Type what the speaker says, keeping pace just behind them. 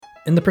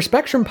In the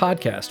Perspectrum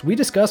podcast, we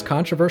discuss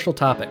controversial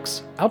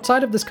topics.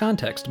 Outside of this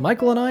context,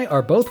 Michael and I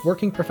are both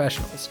working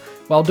professionals.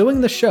 While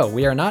doing this show,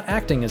 we are not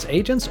acting as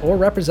agents or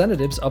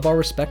representatives of our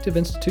respective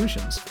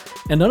institutions,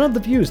 and none of the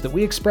views that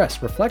we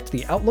express reflect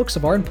the outlooks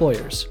of our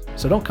employers.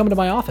 So don't come to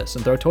my office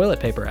and throw toilet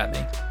paper at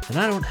me. And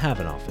I don't have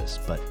an office,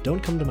 but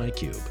don't come to my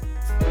cube.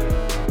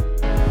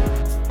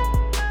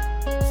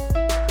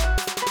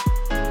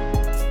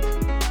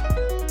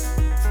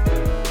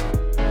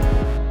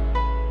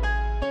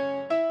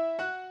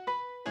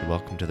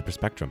 Welcome to the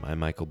Perspectrum. I'm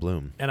Michael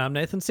Bloom. And I'm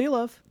Nathan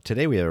Seelove.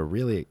 Today we have a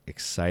really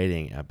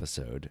exciting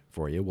episode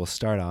for you. We'll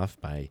start off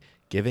by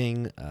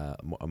giving a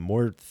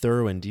more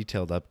thorough and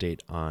detailed update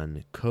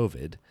on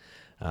COVID,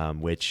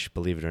 which,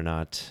 believe it or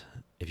not,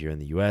 if you're in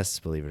the U.S.,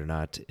 believe it or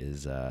not,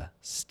 is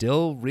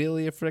still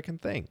really a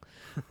frickin' thing.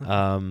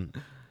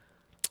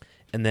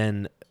 And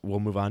then we'll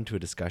move on to a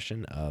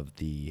discussion of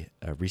the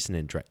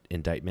recent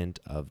indictment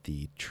of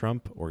the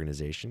Trump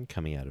organization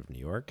coming out of New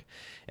York.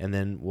 And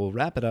then we'll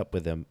wrap it up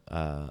with a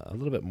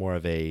little bit more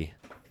of a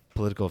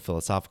political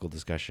philosophical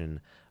discussion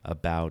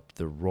about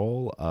the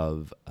role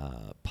of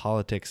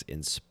politics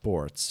in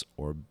sports,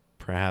 or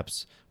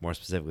perhaps more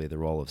specifically, the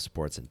role of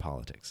sports in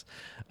politics.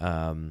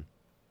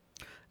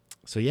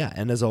 So yeah,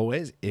 and as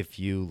always, if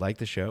you like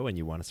the show and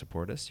you want to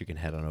support us, you can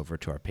head on over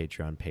to our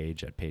Patreon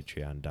page at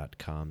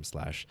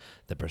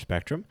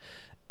patreon.com/theperspectrum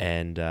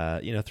and,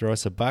 throw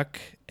us a buck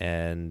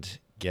and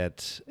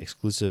get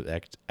exclusive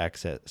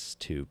access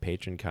to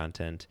patron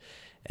content.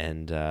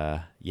 And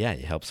you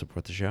help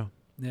support the show.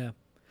 Yeah.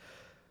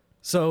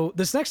 So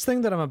this next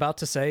thing that I'm about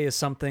to say is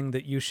something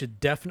that you should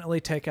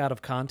definitely take out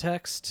of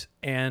context,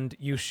 and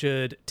you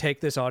should take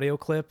this audio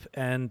clip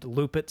and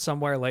loop it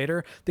somewhere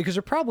later, because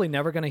you're probably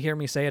never going to hear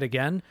me say it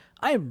again.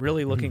 I am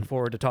really looking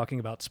forward to talking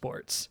about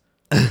sports.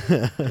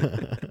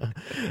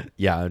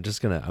 Yeah, I'm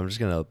just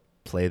gonna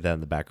play that in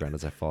the background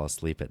as I fall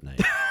asleep at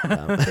night.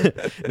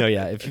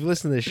 If you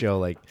listen to this show,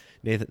 like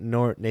Nathan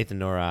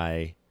nor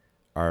I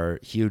are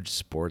huge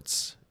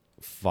sports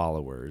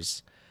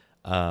followers.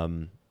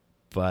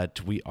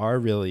 But we are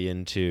really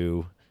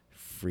into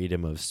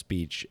freedom of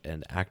speech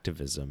and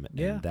activism,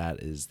 and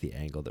that is the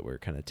angle that we're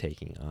kind of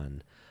taking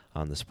on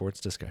the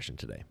sports discussion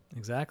today.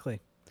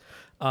 Exactly.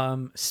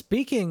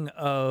 Speaking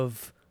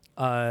of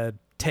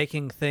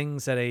taking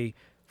things at a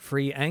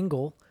free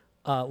angle,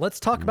 let's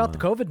talk about the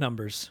COVID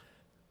numbers.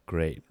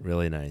 Great.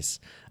 Really nice.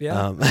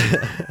 Yeah.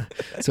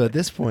 So at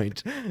this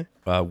point,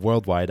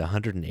 worldwide,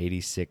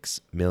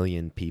 186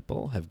 million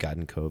people have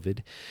gotten COVID,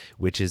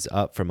 which is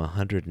up from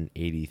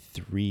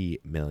 183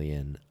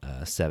 million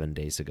 7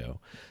 days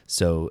ago.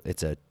 So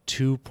it's a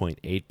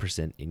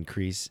 2.8%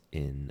 increase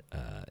in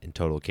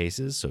total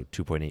cases. So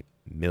 2.8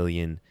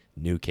 million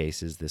new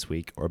cases this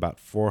week, or about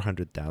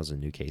 400,000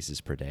 new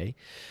cases per day,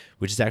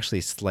 which is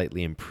actually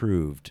slightly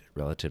improved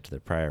relative to the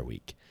prior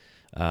week.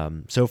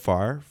 So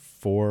far,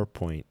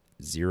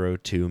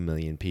 4.02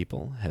 million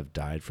people have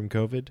died from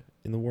COVID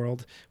in the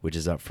world, which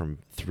is up from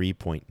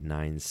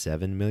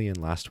 3.97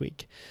 million last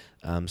week.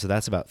 So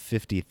that's about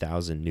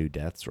 50,000 new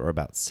deaths, or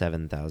about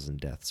 7,000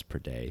 deaths per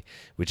day,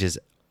 which is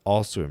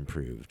also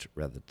improved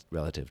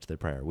relative to the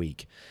prior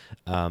week.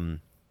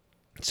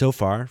 So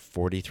far,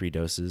 43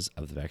 doses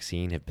of the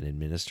vaccine have been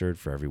administered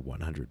for every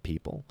 100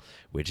 people,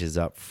 which is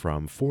up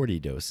from 40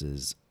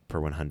 doses per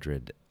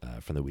 100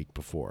 from the week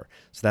before.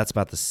 So that's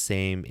about the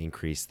same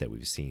increase that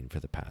we've seen for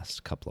the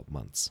past couple of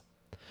months.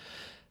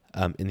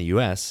 In the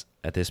U.S.,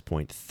 at this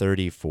point,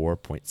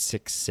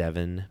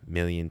 34.67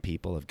 million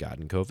people have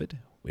gotten COVID,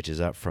 which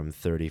is up from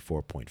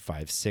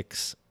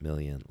 34.56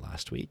 million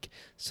last week.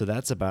 So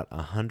that's about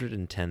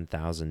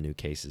 110,000 new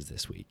cases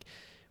this week,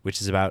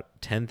 which is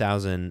about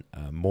 10,000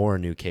 more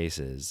new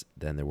cases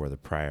than there were the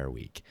prior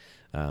week.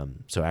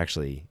 So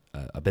actually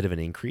a bit of an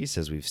increase,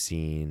 as we've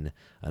seen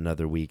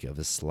another week of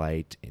a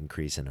slight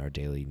increase in our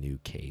daily new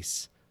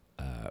case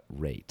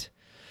rate.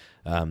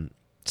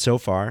 So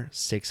far,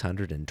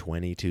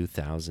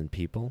 622,000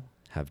 people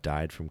have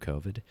died from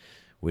COVID,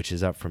 which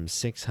is up from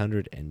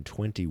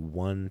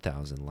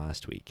 621,000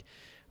 last week,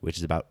 which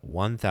is about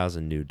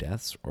 1,000 new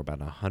deaths, or about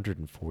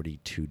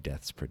 142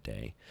 deaths per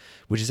day,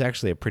 which is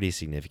actually a pretty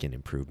significant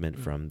improvement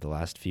from the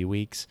last few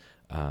weeks,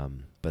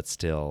 but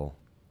still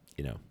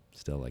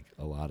like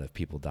a lot of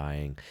people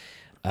dying,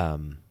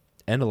 and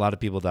a lot of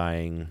people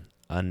dying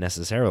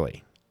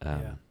unnecessarily.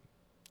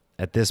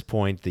 At this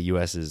point, the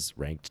U.S. is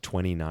ranked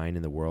 29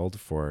 in the world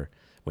for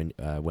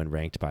when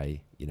ranked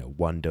by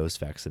one-dose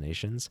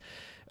vaccinations,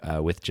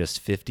 with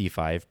just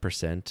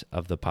 55%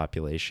 of the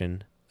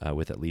population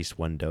with at least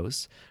one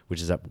dose,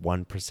 which is up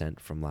 1%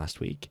 from last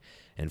week,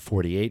 and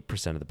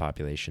 48% of the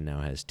population now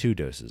has two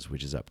doses,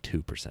 which is up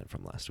 2%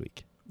 from last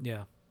week.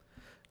 Yeah,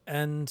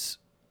 and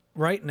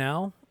right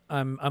now,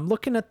 I'm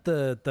looking at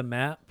the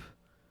map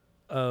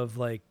of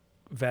like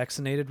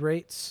vaccinated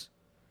rates.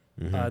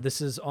 Mm-hmm. This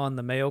is on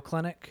the Mayo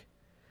Clinic,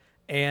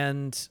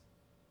 and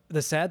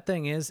the sad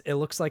thing is, it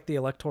looks like the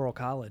Electoral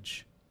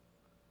College.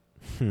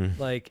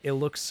 Like, it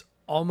looks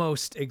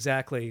almost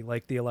exactly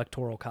like the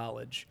Electoral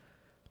College.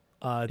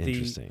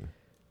 Interesting.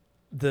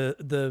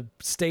 the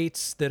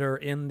states that are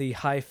in the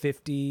high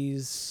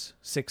 50s,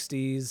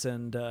 60s,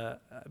 and I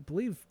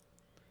believe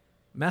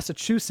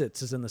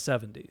Massachusetts is in the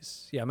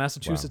 70s. Yeah,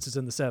 Massachusetts is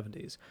in the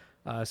 70s.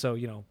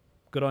 So,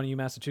 good on you,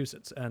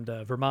 Massachusetts. And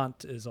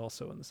Vermont is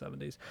also in the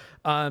 70s.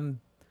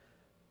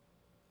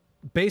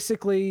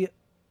 Basically,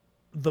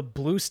 the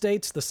blue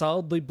states, the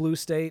solidly blue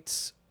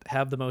states,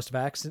 have the most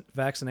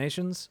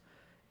vaccinations,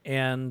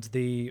 and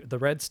the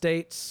red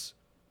states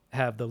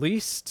have the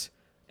least,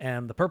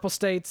 and the purple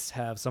states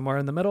have somewhere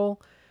in the middle.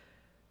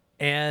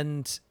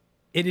 And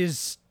it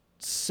is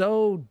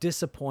so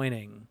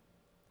disappointing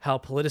how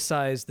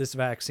politicized this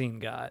vaccine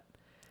got.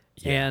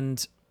 Yeah.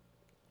 And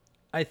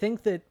I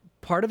think that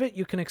part of it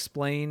you can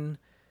explain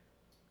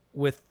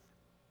with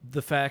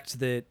the fact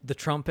that the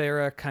Trump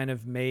era kind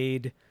of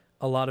made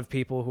a lot of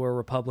people who are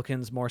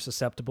Republicans more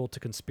susceptible to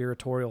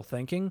conspiratorial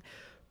thinking.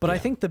 But I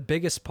think the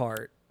biggest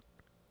part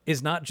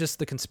is not just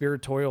the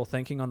conspiratorial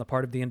thinking on the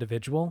part of the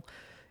individual.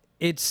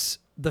 It's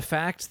the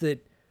fact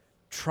that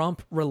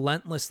Trump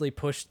relentlessly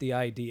pushed the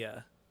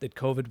idea that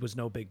COVID was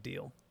no big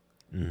deal.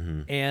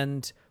 Mm-hmm.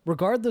 And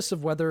regardless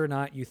of whether or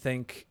not you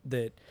think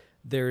that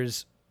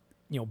there's,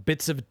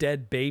 bits of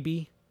dead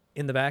baby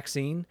in the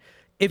vaccine,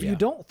 if you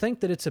don't think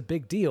that it's a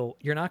big deal,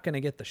 you're not going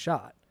to get the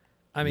shot.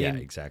 I mean,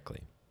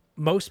 exactly.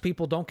 Most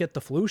people don't get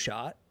the flu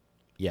shot.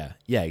 Yeah,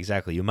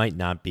 exactly. You might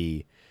not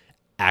be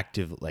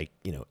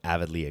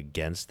avidly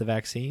against the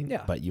vaccine,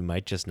 but you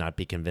might just not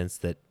be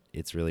convinced that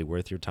it's really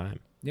worth your time.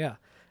 Yeah.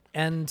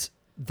 And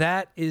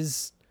that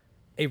is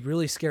a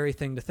really scary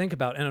thing to think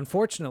about. And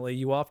unfortunately,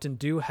 you often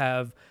do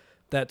have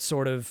that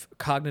sort of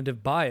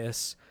cognitive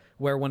bias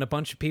where when a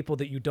bunch of people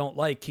that you don't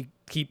like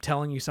keep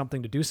telling you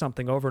something to do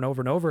something over and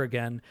over and over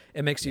again,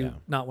 it makes you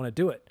not want to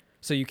do it.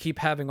 So you keep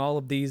having all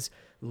of these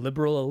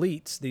liberal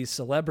elites, these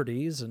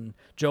celebrities, and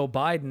Joe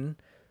Biden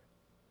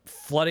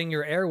flooding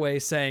your airway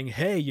saying,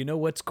 hey, you know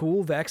what's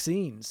cool?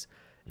 Vaccines.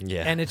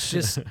 Yeah. And it's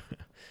just,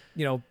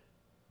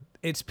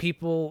 it's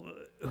people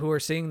who are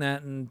seeing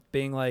that and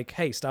being like,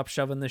 hey, stop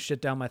shoving this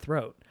shit down my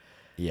throat.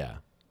 Yeah.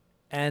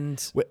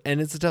 And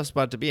it's a tough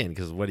spot to be in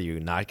because what are you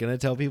not going to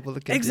tell people to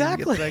continue to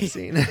get the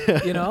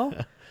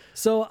vaccine?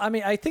 So, I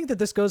mean, I think that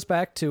this goes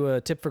back to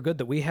a tip for good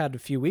that we had a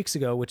few weeks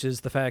ago, which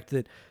is the fact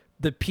that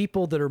the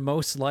people that are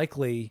most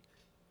likely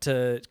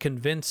to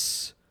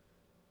convince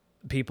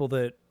people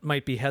that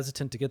might be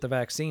hesitant to get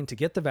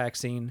the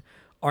vaccine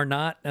are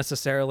not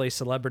necessarily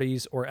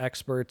celebrities or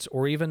experts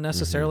or even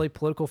necessarily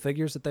political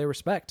figures that they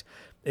respect.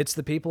 It's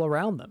the people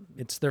around them.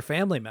 It's their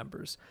family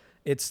members.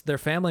 It's their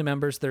family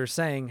members that are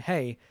saying,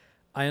 hey,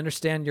 I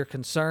understand your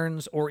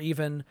concerns, or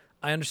even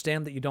I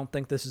understand that you don't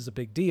think this is a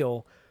big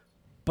deal,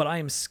 but I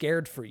am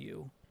scared for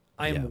you.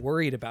 I am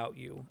worried about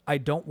you. I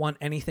don't want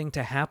anything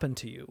to happen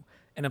to you.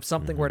 And if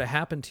something were to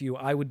happen to you,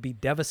 I would be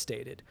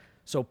devastated.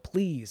 So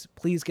please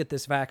get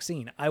this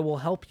vaccine. I will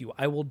help you.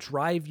 I will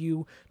drive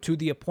you to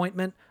the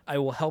appointment. I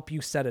will help you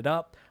set it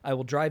up. I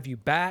will drive you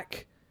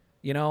back.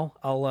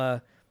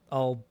 I'll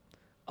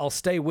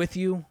stay with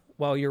you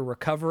while you're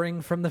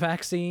recovering from the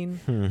vaccine.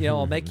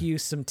 I'll make you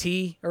some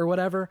tea or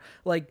whatever.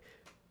 Like,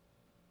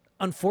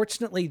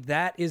 unfortunately,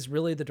 that is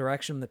really the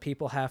direction that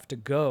people have to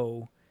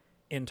go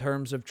in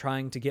terms of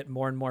trying to get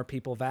more and more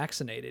people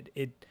vaccinated.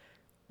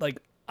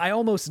 I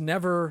almost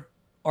never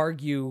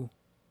argue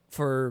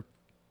for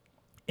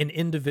an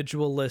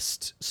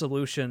individualist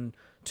solution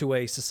to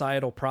a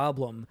societal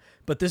problem,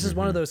 but this is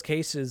one of those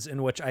cases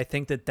in which I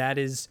think that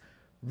is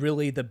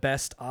really the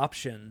best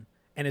option,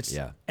 and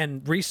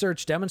and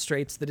research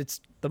demonstrates that it's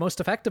the most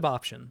effective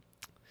option.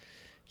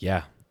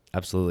 Yeah,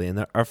 absolutely.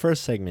 And our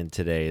first segment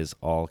today is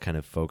all kind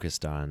of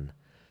focused on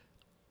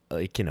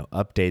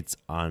updates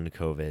on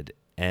COVID,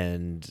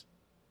 and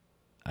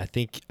I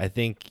think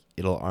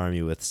it'll arm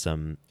you with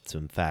some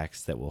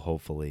facts that will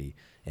hopefully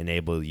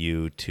enable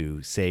you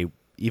to say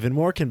even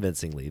more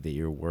convincingly that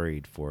you're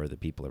worried for the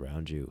people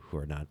around you who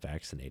are not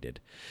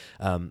vaccinated.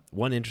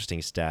 One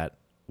interesting stat,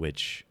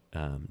 which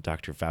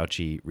Dr.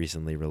 Fauci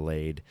recently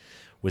relayed,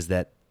 was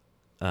that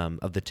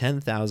of the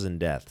 10,000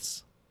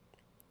 deaths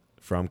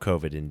from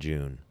COVID in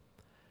June,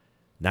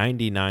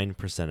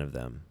 99% of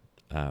them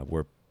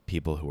were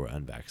people who were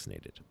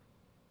unvaccinated.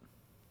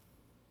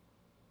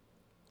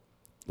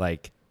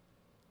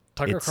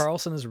 Tucker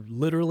Carlson is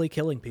literally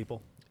killing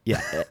people.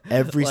 Yeah,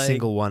 every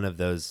single one of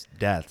those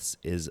deaths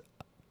is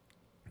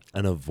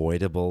an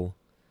avoidable,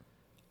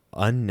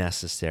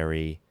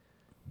 unnecessary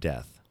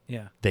death.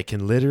 Yeah. They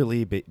can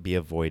literally be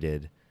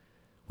avoided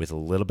with a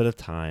little bit of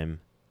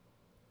time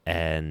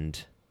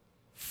and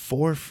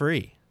for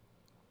free.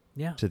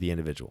 Yeah. To the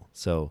individual.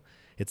 So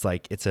it's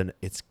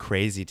it's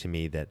crazy to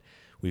me that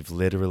we've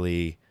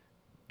literally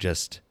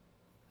just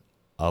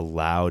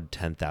allowed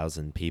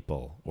 10,000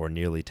 people or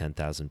nearly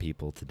 10,000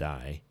 people to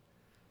die.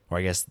 Or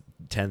I guess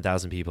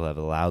 10,000 people have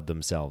allowed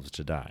themselves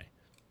to die.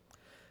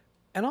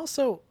 And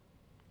also,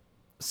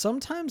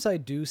 sometimes I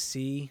do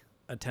see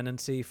a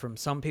tendency from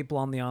some people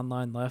on the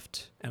online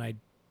left, and I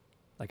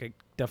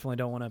definitely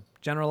don't want to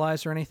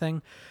generalize or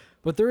anything,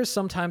 but there is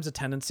sometimes a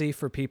tendency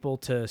for people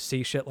to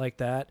see shit like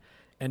that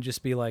and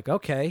just be like,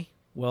 okay,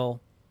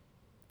 well,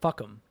 fuck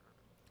them.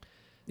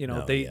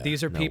 No,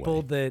 These are no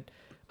people way.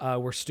 that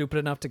were stupid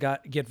enough to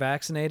get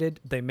vaccinated.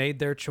 They made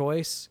their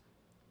choice,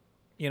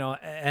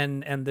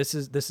 and this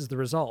is the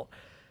result.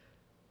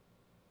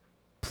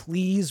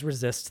 Please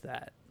resist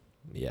that.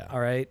 Yeah. All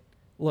right.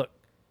 Look,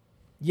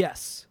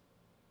 yes,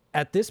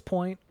 at this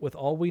point, with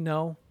all we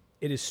know,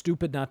 it is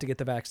stupid not to get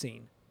the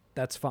vaccine.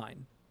 That's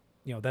fine.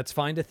 That's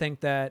fine to think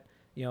that,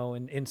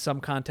 in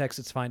some contexts,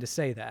 it's fine to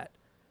say that.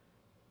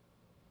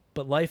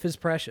 But life is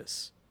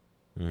precious.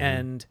 Mm-hmm.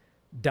 And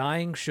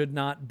dying should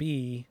not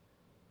be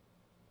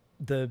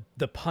the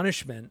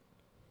punishment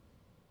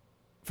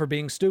for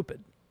being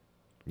stupid.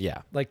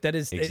 Yeah. Like that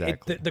is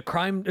exactly. the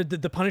crime.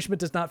 The punishment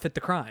does not fit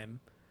the crime.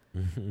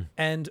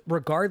 And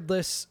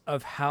regardless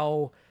of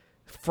how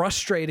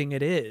frustrating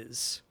it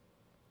is,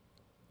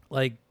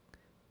 like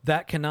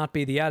that cannot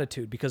be the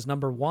attitude, because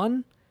number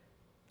one,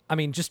 I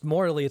mean, just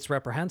morally it's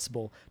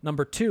reprehensible.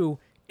 Number two,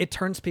 it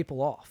turns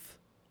people off.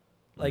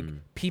 Like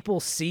people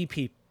see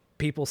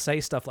people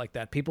say stuff like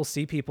that. People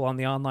see people on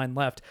the online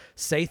left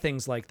say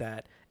things like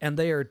that, and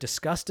they are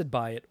disgusted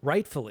by it.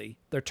 Rightfully,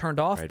 they're turned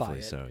off by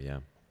it. So,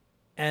 yeah.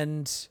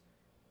 And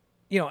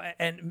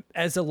and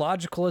as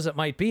illogical as it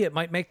might be, it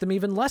might make them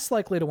even less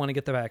likely to want to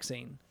get the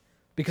vaccine,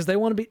 because they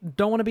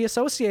don't want to be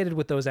associated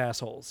with those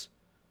assholes.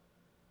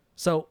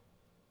 So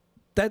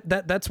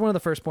that's one of the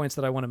first points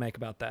that I want to make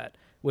about that,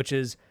 which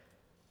is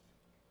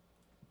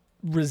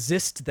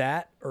resist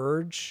that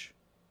urge,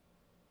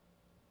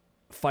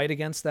 fight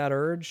against that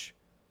urge,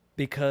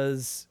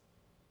 because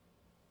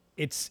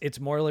it's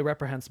morally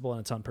reprehensible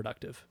and it's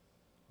unproductive.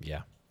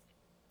 Yeah.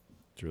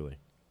 Truly.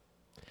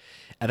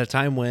 At a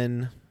time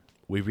when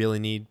we really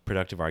need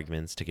productive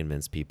arguments to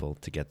convince people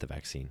to get the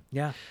vaccine.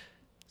 Yeah.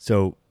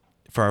 So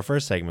for our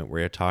first segment,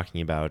 we're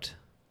talking about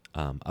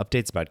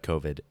updates about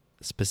COVID,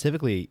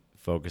 specifically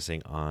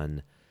focusing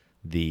on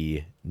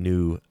the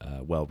new,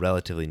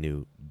 relatively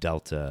new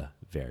Delta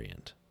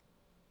variant.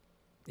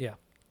 Yeah.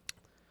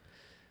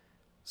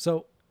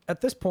 So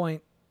at this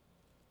point,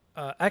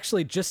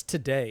 actually just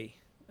today,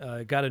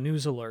 got a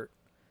news alert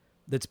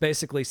that's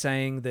basically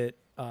saying that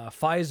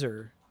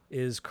Pfizer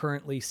is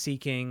currently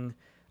seeking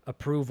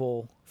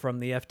approval from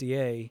the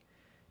FDA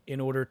in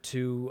order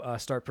to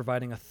start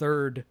providing a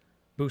third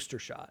booster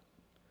shot.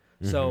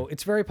 So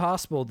it's very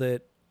possible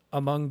that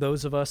among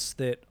those of us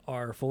that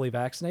are fully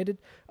vaccinated,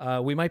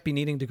 we might be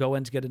needing to go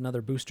in to get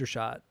another booster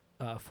shot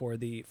for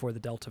the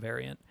Delta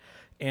variant.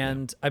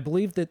 And I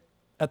believe that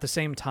at the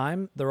same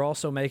time, they're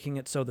also making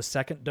it so the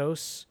second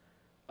dose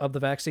of the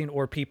vaccine,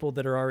 or people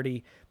that are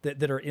already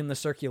that are in the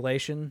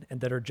circulation and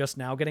that are just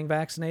now getting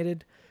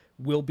vaccinated,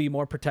 will be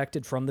more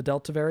protected from the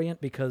Delta variant,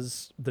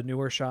 because the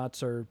newer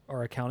shots are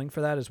accounting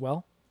for that as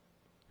well.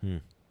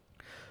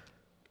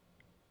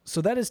 So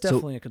that is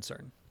definitely a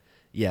concern.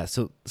 Yeah.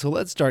 So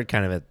let's start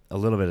kind of a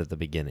little bit at the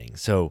beginning.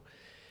 So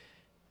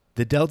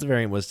the Delta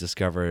variant was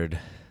discovered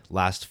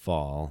last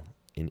fall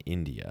in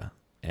India,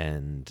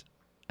 and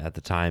at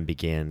the time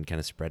began kind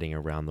of spreading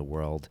around the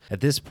world.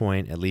 At this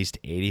point, at least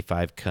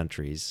 85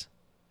 countries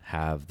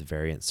have the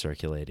variant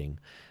circulating.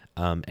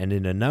 And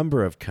in a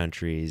number of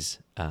countries,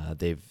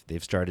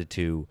 they've started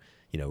to,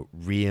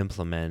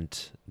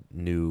 re-implement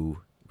new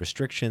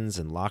restrictions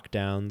and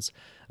lockdowns.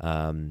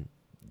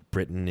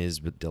 Britain is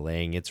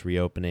delaying its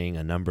reopening.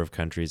 A number of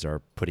countries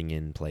are putting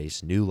in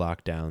place new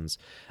lockdowns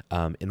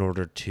in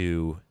order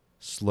to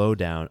slow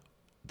down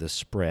the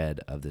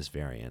spread of this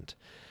variant.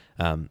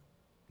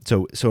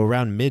 So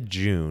around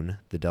mid-June,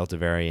 the Delta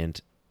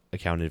variant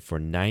accounted for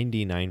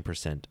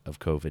 99% of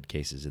COVID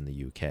cases in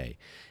the UK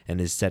and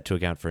is set to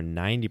account for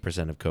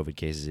 90% of COVID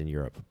cases in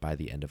Europe by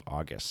the end of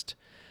August.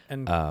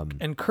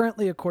 And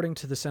currently, according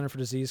to the Center for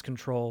Disease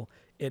Control,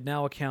 it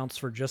now accounts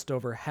for just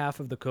over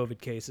half of the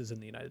COVID cases in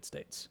the United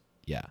States.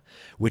 Yeah,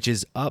 which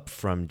is up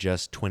from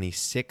just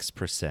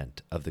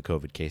 26% of the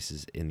COVID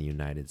cases in the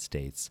United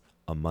States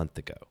a month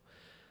ago.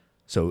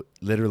 So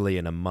literally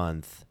in a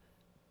month,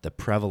 the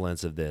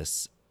prevalence of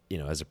this,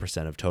 as a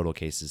percent of total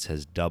cases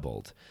has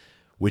doubled,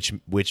 which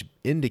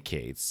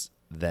indicates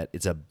that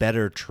it's a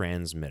better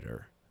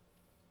transmitter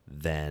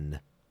than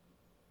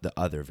the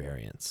other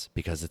variants,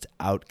 because it's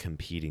out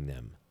competing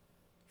them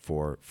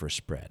for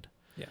spread.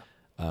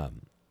 Yeah.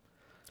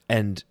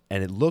 And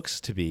it looks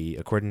to be,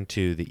 according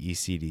to the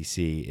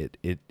ECDC,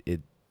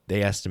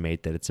 they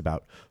estimate that it's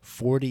about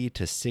 40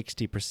 to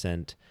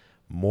 60%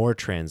 more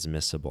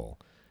transmissible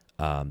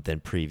than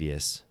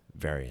previous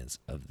variants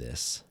of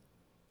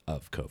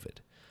COVID,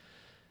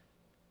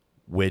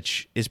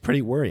 which is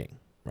pretty worrying,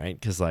 right?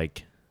 Because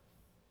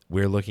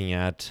we're looking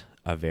at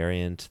a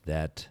variant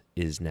that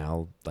is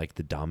now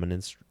the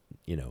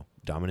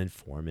dominant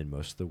form in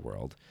most of the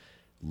world,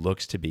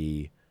 looks to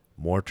be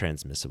more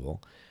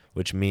transmissible,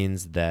 which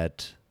means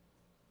that,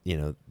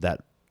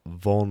 that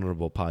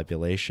vulnerable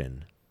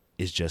population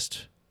is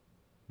just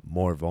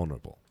more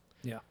vulnerable.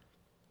 Yeah.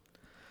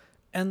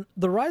 And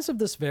the rise of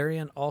this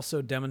variant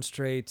also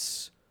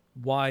demonstrates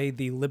why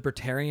the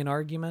libertarian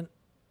argument,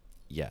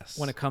 Yes,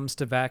 when it comes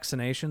to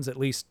vaccinations, at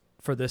least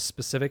for this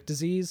specific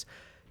disease,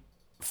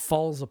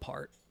 falls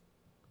apart.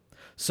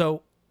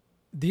 So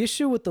the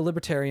issue with the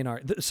libertarian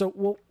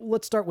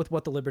let's start with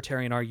what the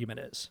libertarian argument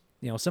is.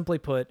 Simply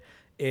put,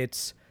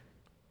 it's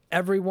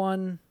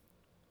everyone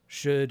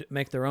should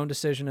make their own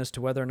decision as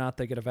to whether or not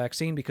they get a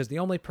vaccine, because the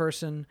only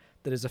person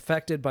that is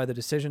affected by the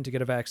decision to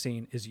get a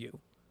vaccine is you.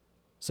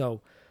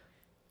 So,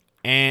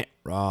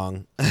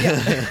 wrong.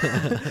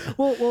 Yeah.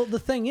 Well, the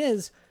thing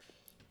is,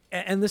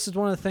 and this is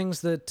one of the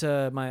things that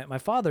my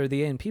father,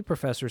 the A&P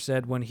professor,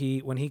 said when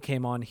he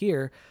came on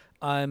here.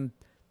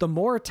 The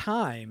more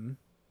time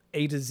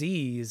a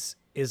disease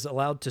is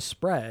allowed to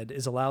spread,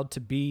 is allowed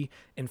to be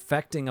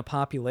infecting a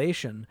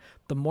population,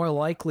 the more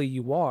likely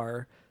you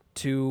are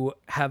to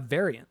have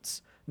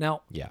variants.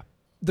 Now, yeah,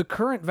 the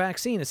current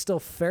vaccine is still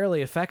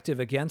fairly effective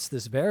against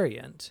this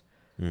variant,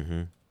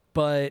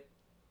 but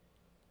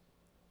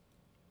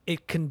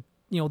it can,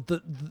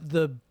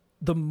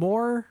 the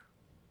more,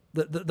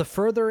 the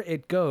further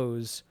it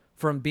goes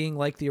from being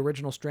like the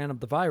original strand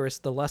of the virus,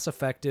 the less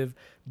effective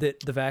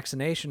that the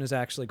vaccination is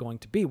actually going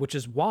to be, which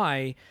is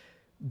why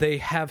they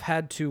have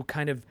had to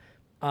kind of,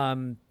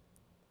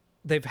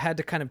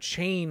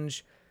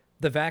 change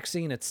the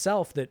vaccine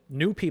itself that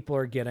new people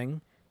are getting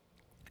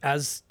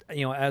as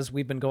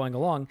we've been going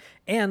along,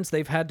 and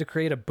they've had to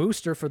create a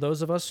booster for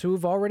those of us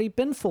who've already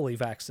been fully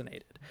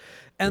vaccinated.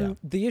 And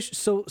the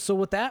issue, so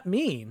what that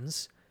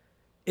means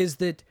is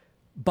that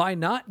by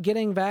not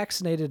getting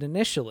vaccinated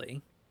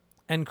initially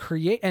and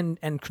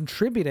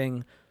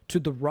contributing to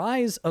the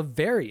rise of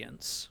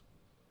variants,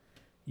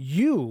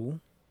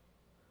 you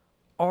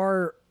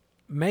are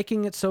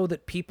making it so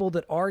that people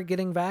that are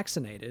getting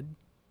vaccinated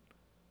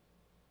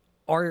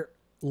are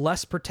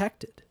less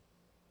protected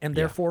and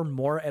therefore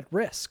more at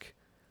risk.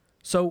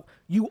 So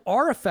you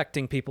are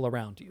affecting people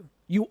around you.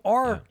 You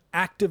are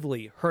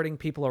actively hurting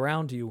people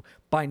around you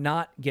by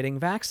not getting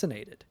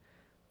vaccinated.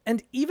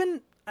 And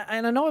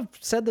I know I've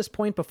said this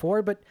point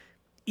before, but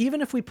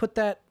even if we put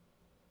that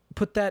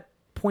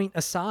point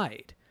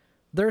aside,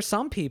 there are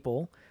some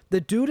people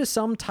that, due to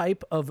some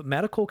type of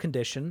medical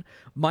condition,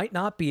 might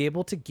not be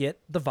able to get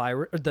the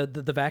virus or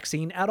the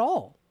vaccine at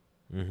all.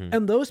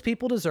 And those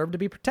people deserve to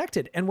be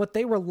protected. And what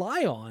they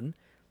rely on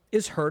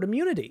is herd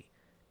immunity.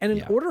 And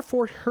in order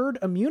for herd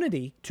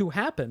immunity to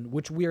happen,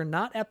 which we are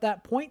not at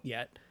that point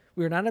yet,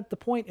 we are not at the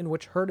point in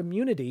which herd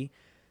immunity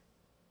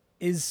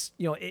is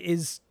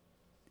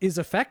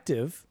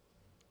effective.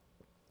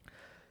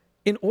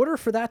 In order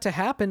for that to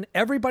happen,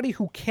 everybody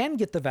who can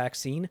get the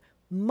vaccine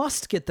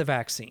must get the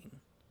vaccine.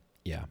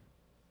 Yeah.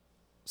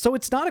 So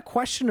it's not a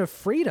question of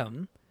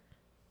freedom.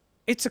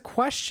 It's a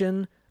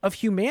question of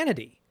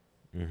humanity.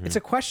 It's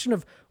a question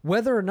of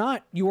whether or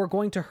not you are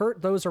going to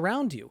hurt those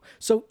around you.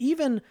 So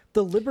even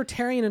the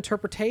libertarian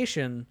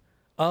interpretation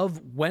of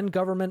when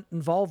government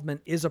involvement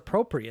is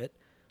appropriate,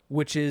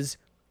 which is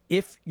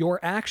if your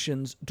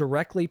actions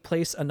directly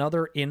place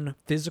another in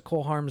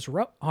physical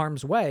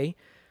harm's way,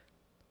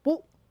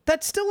 well,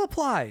 that still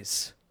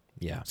applies.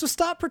 Yeah. So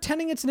stop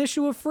pretending it's an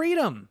issue of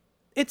freedom.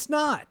 It's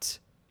not.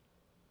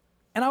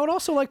 And I would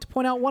also like to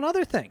point out one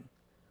other thing.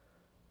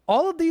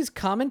 All of these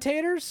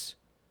commentators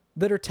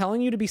that are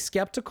telling you to be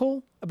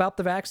skeptical about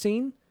the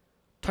vaccine,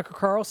 Tucker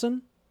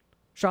Carlson,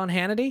 Sean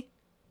Hannity,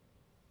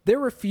 they're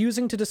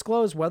refusing to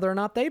disclose whether or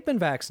not they've been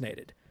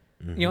vaccinated.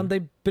 And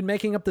they've been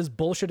making up this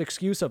bullshit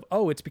excuse of,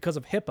 it's because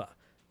of HIPAA.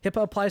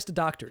 HIPAA applies to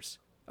doctors,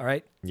 all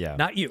right? Yeah.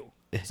 Not you.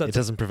 So it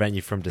doesn't prevent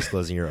you from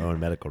disclosing your own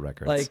medical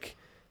records.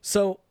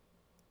 So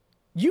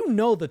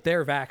that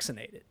they're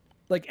vaccinated.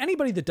 Like,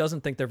 anybody that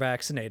doesn't think they're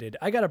vaccinated,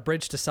 I got a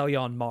bridge to sell you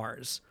on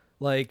Mars.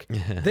 Like,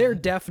 they're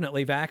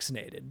definitely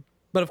vaccinated.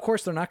 But of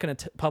course, they're not going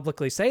to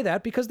publicly say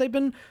that because they've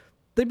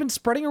been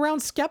spreading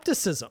around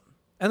skepticism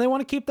and they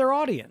want to keep their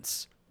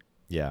audience.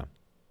 Yeah.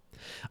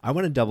 I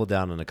want to double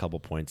down on a couple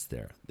points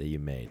there that you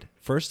made.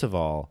 First of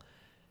all,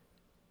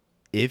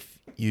 if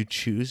you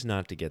choose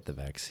not to get the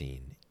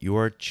vaccine, you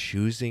are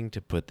choosing to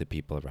put the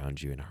people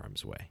around you in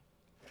harm's way.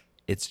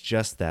 It's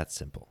just that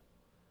simple.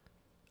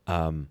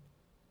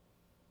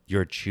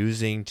 You're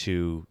choosing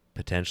to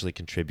potentially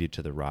contribute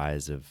to the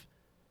rise of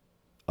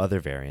other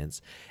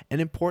variants.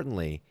 And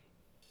importantly,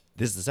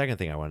 this is the second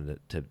thing I wanted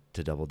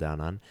to double down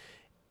on.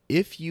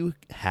 If you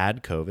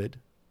had COVID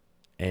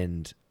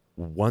and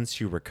once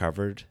you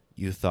recovered,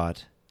 you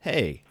thought,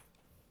 hey,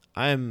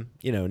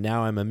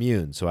 now I'm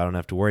immune, so I don't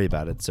have to worry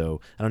about it.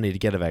 So I don't need to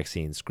get a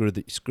vaccine.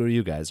 Screw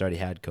you guys. I already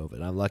had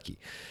COVID. I'm lucky.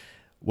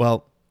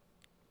 Well,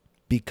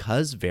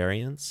 because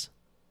variants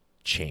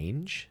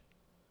change,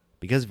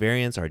 because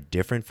variants are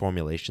different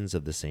formulations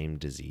of the same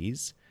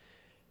disease,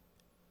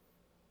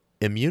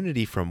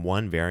 immunity from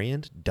one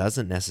variant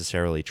doesn't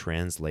necessarily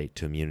translate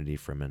to immunity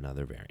from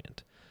another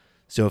variant.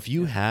 So if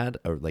you had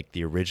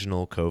the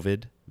original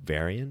COVID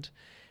variant,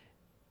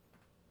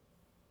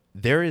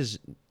 there is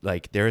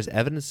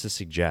evidence to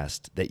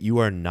suggest that you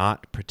are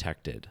not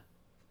protected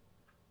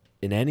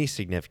in any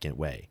significant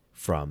way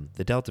from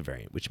the Delta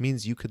variant, which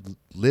means you could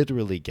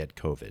literally get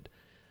COVID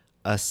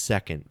a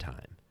second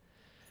time.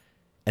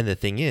 And the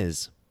thing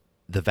is,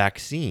 the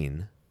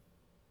vaccine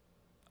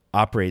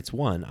operates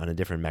on a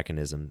different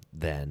mechanism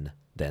than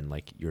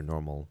like your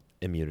normal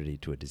immunity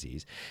to a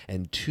disease,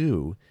 and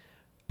two,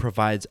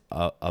 provides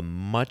a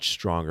much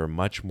stronger,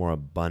 much more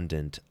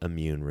abundant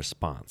immune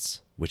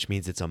response, which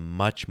means it's a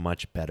much,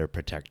 much better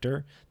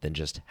protector than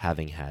just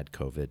having had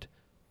COVID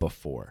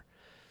before.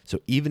 So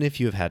even if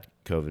you have had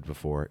COVID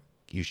before,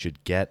 you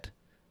should get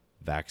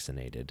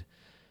vaccinated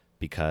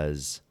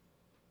because,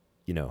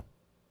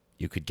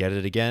 you could get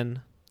it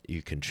again,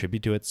 you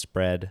contribute to its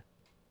spread,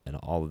 and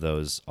all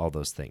those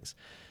things.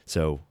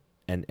 So,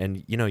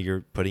 and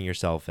you're putting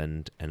yourself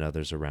and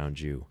others around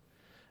you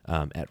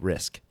at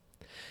risk.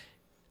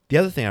 The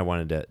other thing I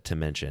wanted to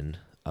mention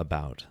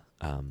about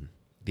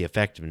the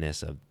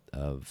effectiveness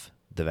of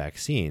the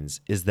vaccines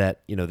is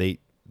that,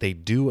 they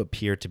do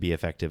appear to be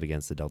effective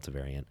against the Delta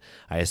variant.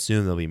 I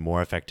assume they'll be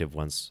more effective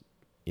once,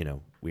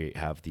 we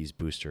have these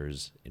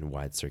boosters in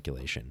wide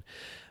circulation.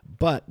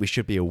 But we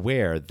should be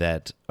aware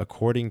that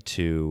according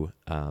to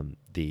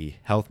the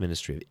Health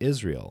Ministry of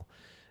Israel,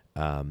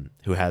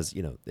 who has,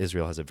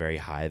 Israel has a very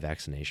high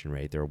vaccination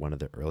rate. They're one of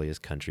the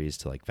earliest countries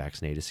to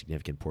vaccinate a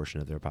significant portion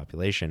of their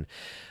population.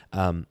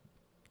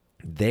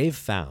 They've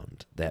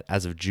found that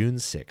as of June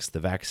 6th, the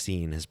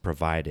vaccine has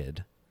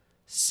provided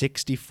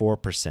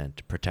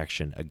 64%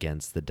 protection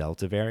against the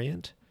Delta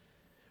variant,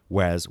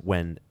 whereas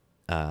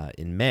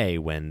in May,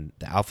 when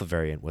the Alpha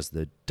variant was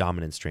the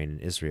dominant strain in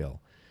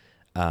Israel,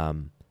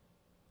 the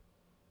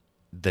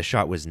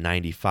shot was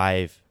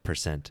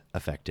 95%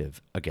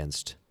 effective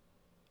against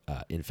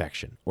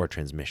infection or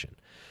transmission.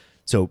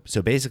 So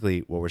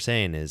basically what we're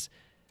saying is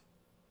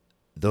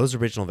those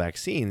original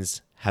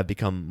vaccines have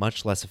become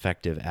much less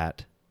effective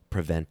at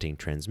preventing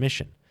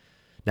transmission.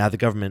 Now, the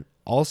government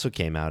also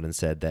came out and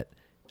said that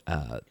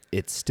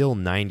it's still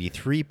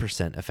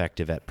 93%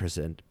 effective at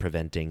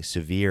preventing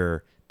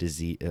severe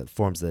disease,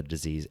 forms of the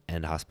disease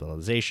and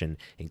hospitalization,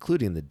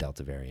 including the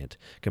Delta variant,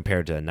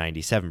 compared to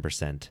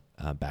 97%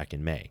 back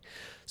in May.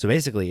 So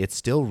basically, it's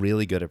still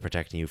really good at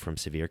protecting you from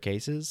severe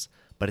cases,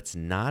 but it's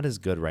not as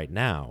good right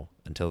now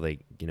until we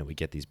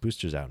get these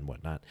boosters out and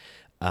whatnot,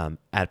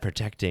 at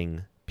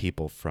protecting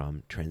people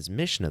from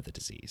transmission of the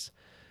disease,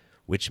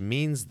 which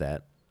means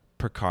that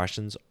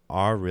precautions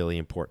are really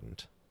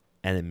important.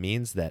 And it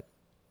means that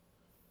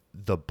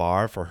the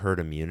bar for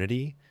herd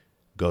immunity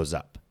goes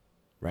up,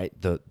 right?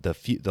 The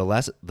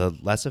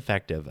less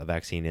effective a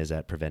vaccine is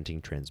at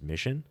preventing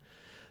transmission,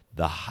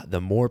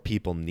 the more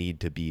people need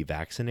to be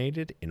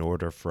vaccinated in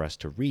order for us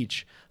to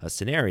reach a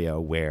scenario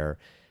where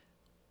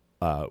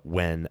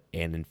when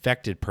an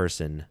infected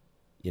person,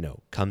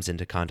 comes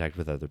into contact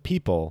with other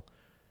people,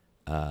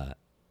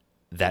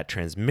 that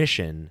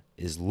transmission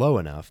is low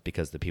enough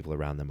because the people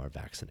around them are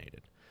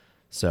vaccinated.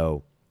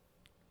 So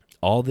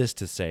all this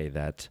to say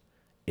that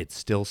it's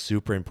still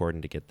super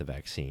important to get the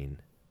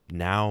vaccine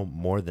now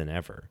more than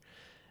ever.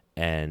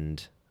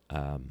 And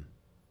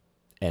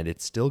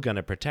it's still going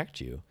to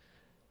protect you.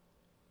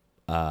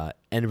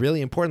 And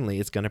really importantly,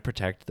 it's going to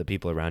protect the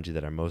people around you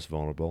that are most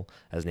vulnerable.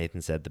 As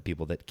Nathan said, the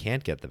people that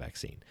can't get the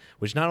vaccine,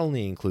 which not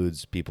only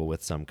includes people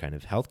with some kind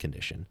of health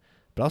condition,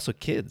 but also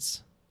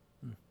kids.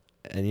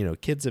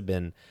 And, kids have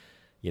been,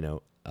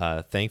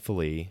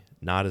 thankfully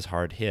not as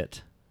hard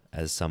hit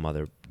as some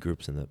other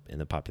groups in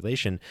the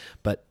population.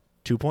 But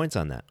 2 points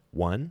on that.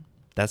 One,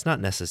 that's not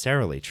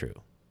necessarily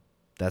true.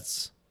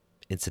 That's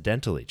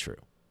incidentally true.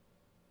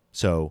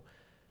 So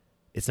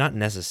it's not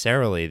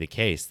necessarily the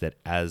case that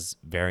as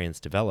variants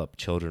develop,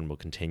 children will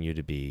continue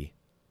to be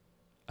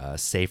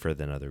safer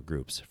than other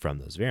groups from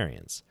those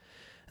variants.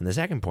 And the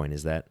second point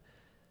is that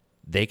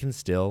they can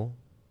still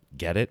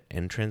get it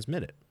and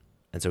transmit it.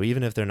 And so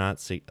even if they're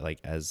not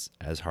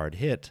as hard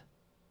hit,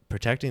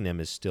 protecting them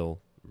is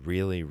still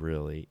really,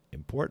 really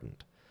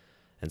important.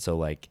 And so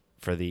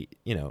for the,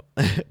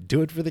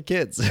 do it for the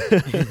kids.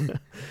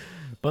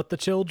 But the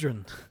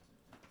children.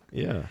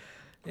 Yeah.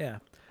 Yeah.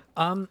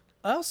 I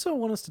also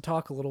want us to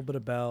talk a little bit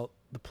about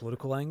the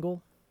political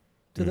angle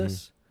to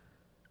this.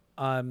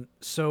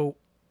 So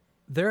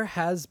there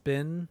has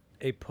been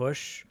a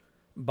push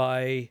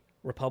by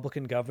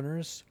Republican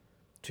governors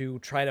to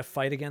try to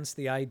fight against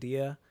the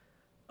idea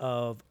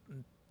of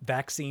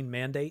vaccine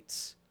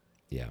mandates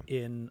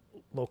in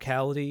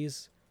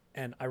localities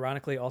and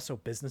ironically also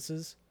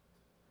businesses.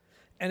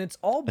 And it's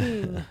all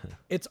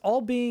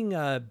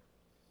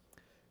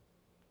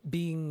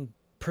being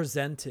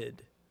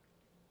presented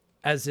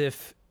as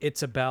if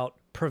it's about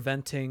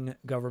preventing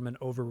government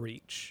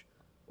overreach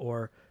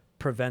or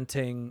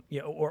preventing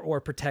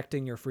or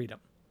protecting your freedom.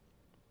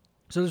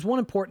 So there's one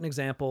important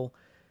example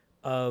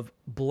of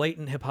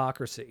blatant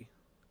hypocrisy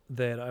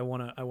that I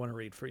want to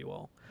read for you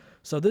all.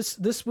 So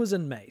this was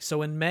in May.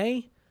 So in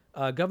May,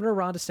 Governor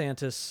Ron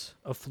DeSantis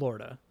of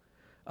Florida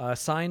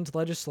signed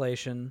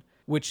legislation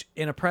which,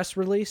 in a press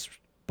release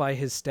by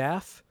his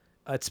staff,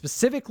 it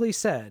specifically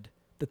said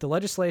that the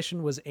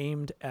legislation was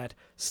aimed at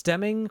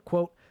stemming,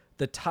 quote,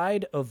 the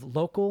tide of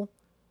local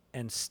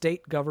and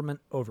state government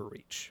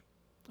overreach.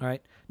 All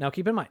right. Now,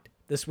 keep in mind,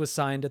 this was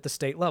signed at the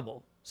state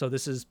level. So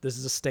this is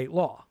a state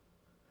law.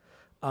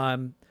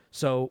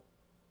 So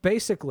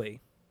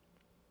basically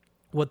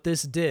what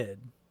this did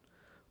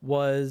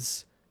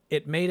was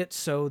it made it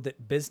so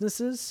that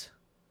businesses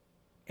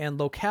and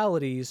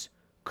localities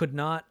could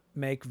not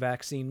make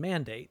vaccine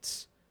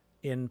mandates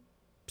in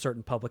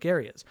certain public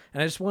areas.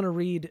 And I just want to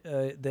read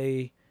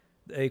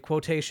a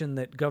quotation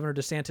that Governor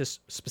DeSantis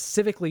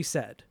specifically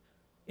said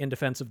in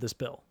defense of this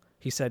bill.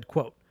 He said,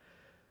 quote,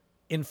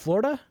 "In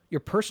Florida, your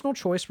personal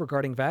choice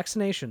regarding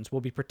vaccinations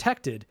will be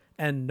protected,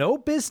 and no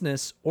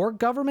business or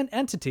government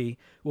entity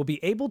will be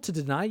able to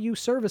deny you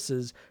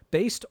services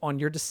based on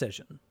your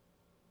decision."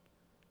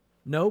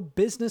 No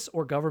business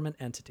or government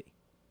entity.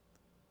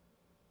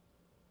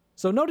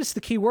 So notice the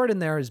key word in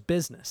there is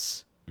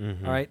business.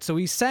 Mm-hmm. All right. So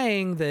he's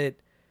saying that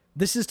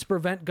this is to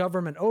prevent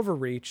government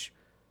overreach.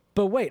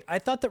 But wait, I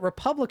thought that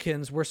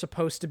Republicans were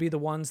supposed to be the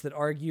ones that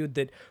argued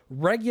that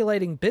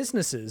regulating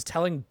businesses,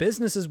 telling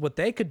businesses what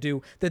they could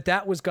do,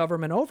 that was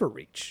government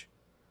overreach.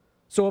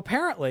 So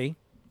apparently,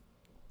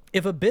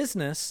 if a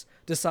business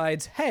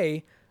decides,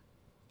 hey,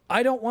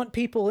 I don't want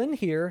people in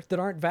here that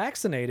aren't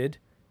vaccinated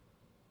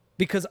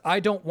because I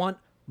don't want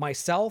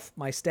myself,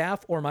 my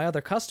staff, or my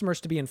other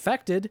customers to be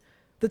infected,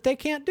 that they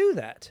can't do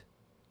that.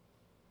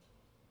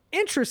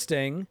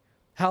 Interesting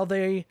how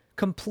they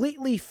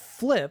completely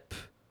flip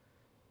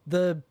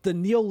the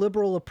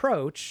neoliberal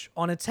approach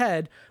on its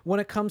head when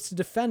it comes to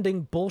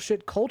defending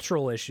bullshit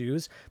cultural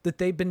issues that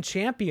they've been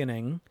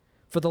championing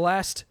for the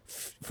last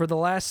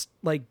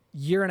like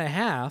year and a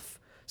half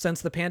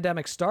since the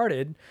pandemic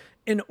started,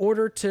 in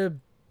order to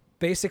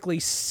basically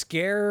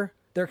scare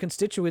their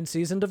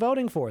constituencies into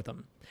voting for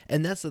them.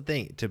 And that's the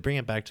thing, to bring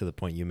it back to the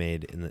point you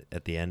made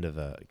at the end of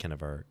kind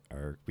of our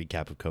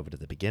recap of COVID at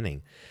the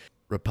beginning.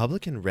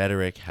 Republican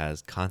rhetoric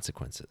has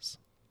consequences.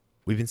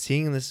 We've been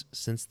seeing this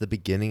since the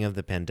beginning of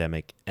the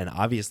pandemic, and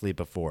obviously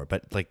before,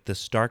 but like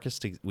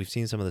we've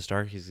seen some of the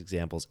starkest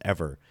examples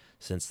ever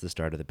since the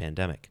start of the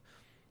pandemic.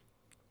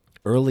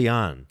 Early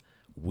on,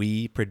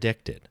 we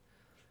predicted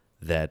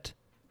that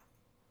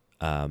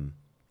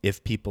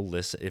if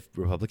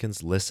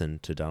Republicans listen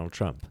to Donald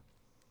Trump,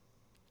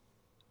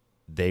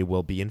 they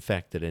will be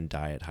infected and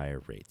die at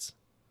higher rates.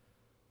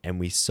 And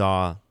we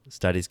saw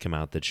studies come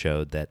out that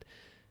showed that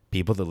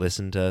people that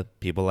listen to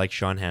people like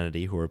Sean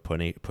Hannity, who are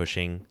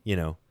pushing,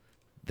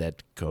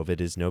 that COVID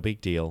is no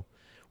big deal,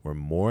 were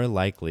more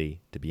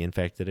likely to be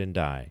infected and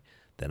die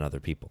than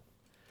other people.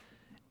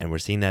 And we're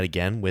seeing that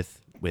again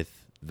with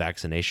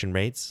vaccination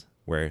rates,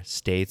 where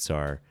states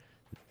are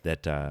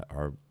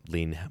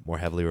lean more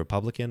heavily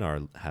Republican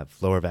or have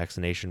lower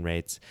vaccination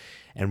rates.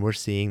 And we're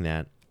seeing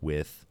that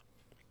with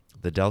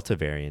the Delta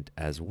variant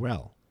as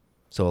well.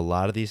 So a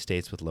lot of these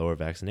states with lower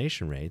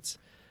vaccination rates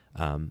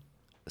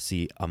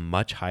see a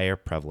much higher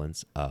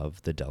prevalence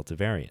of the Delta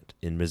variant.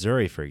 In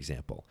Missouri, for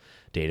example,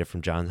 data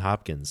from Johns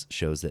Hopkins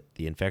shows that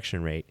the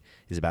infection rate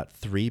is about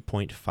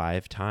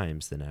 3.5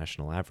 times the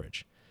national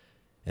average.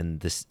 And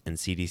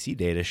CDC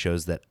data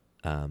shows that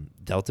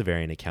Delta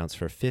variant accounts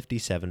for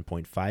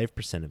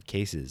 57.5% of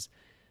cases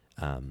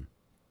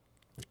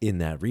in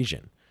that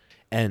region.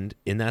 And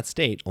in that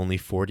state, only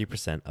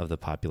 40% of the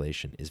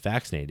population is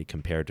vaccinated,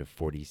 compared to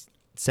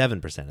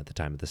 47% at the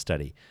time of the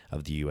study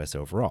of the U.S.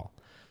 overall.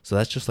 So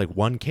that's just like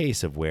one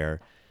case of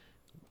where,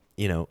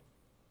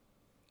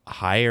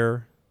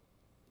 higher,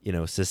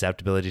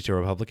 susceptibility to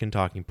Republican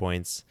talking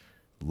points,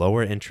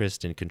 lower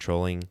interest in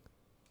controlling,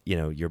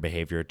 your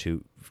behavior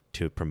to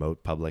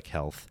promote public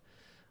health,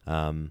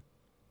 lower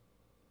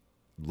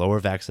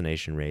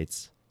vaccination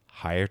rates,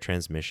 higher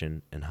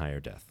transmission, and higher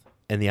death.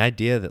 And the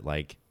idea that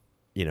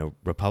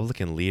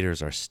Republican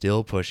leaders are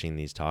still pushing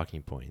these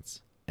talking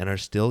points and are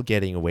still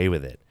getting away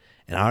with it,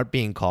 and aren't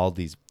being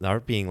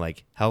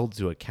held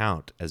to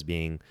account as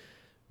being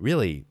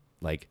really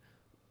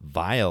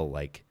vile,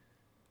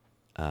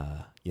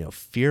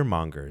 fear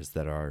mongers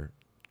that are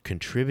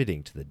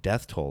contributing to the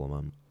death toll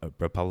among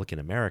Republican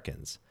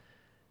Americans.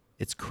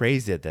 It's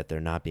crazy that they're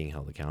not being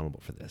held accountable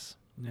for this.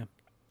 Yeah.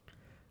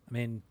 I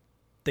mean,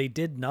 they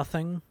did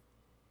nothing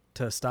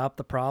to stop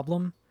the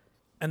problem,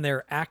 and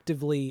they're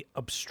actively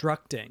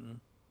obstructing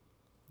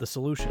the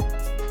solution.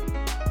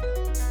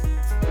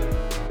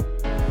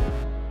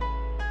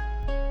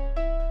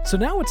 So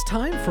now it's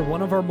time for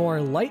one of our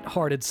more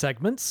lighthearted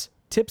segments,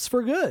 Tips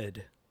for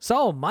Good.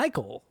 So,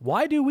 Michael,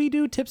 why do we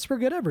do Tips for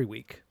Good every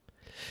week?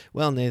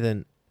 Well,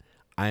 Nathan,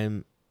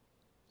 I'm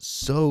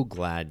so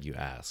glad you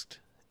asked.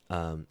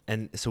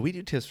 And so we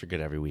do Tips for Good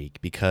every week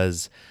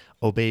because,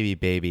 oh,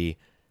 baby,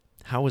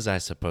 how was I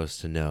supposed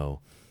to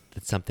know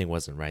that something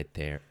wasn't right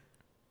there?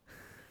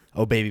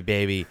 Oh,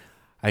 baby,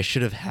 I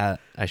should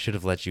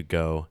have let you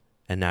go,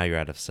 and now you're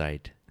out of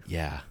sight.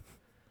 Yeah.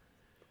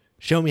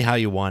 Show me how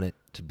you want it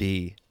to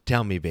be.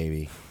 Tell me,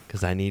 baby,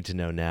 because I need to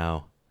know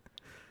now.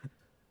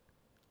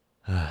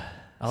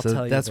 I'll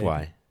tell you, that's baby.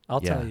 why. I'll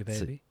tell you,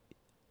 baby.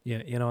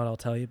 You know what I'll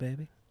tell you,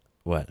 baby?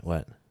 What?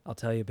 I'll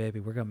tell you,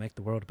 baby, we're going to make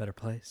the world a better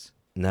place.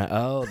 No,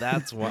 oh,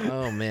 that's why.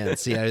 Oh, man.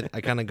 See, I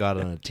kind of got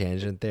on a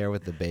tangent there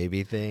with the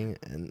baby thing.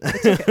 And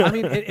it's okay. I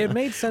mean, it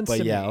made sense to me.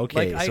 But yeah,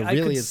 okay. So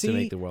really it's to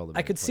make the world a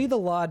better place. I could see the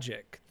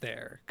logic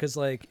there, because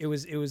it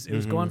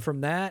was going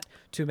from that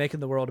to making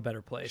the world a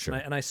better place. Sure.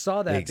 And I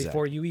saw that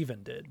before you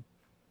even did.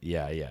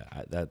 Yeah.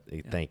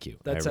 Thank you.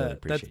 That's I really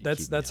appreciate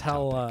that's you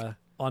how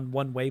on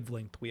one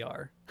wavelength we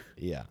are.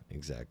 Yeah,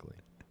 exactly.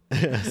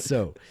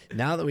 So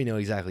now that we know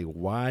exactly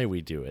why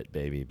we do it,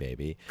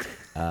 baby,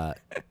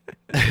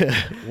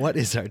 what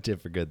is our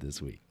tip for good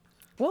this week?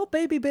 Well,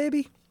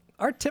 baby,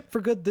 our tip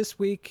for good this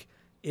week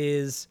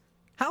is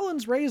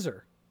Hallen's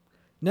razor.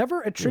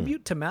 Never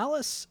attribute to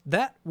malice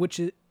that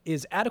which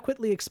is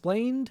adequately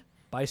explained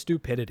by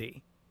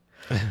stupidity.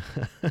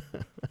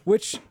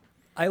 Which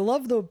I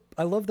love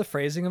the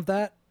phrasing of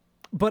that,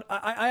 but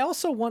I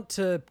also want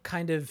to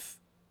kind of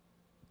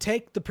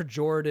take the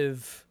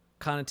pejorative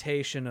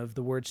connotation of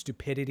the word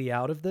stupidity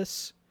out of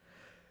this,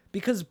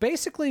 because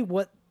basically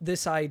what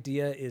this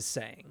idea is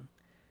saying,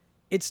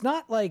 it's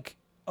not like,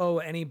 oh,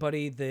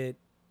 anybody that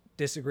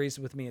disagrees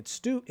with me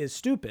is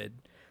stupid.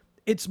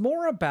 It's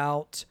more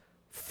about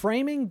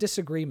framing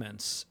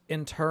disagreements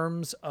in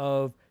terms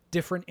of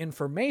different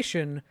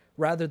information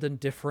rather than a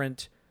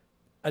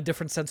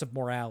different sense of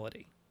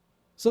morality.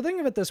 So think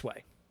of it this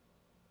way.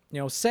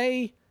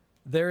 Say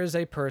there is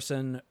a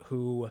person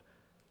who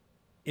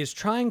is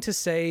trying to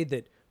say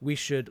that we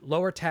should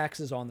lower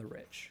taxes on the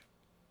rich.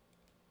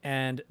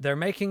 And they're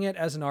making it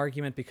as an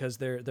argument because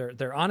they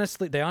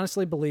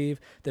honestly believe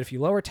that if you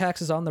lower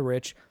taxes on the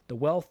rich, the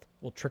wealth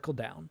will trickle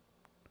down.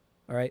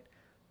 All right.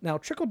 Now,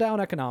 trickle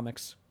down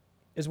economics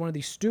is one of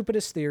the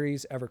stupidest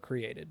theories ever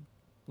created.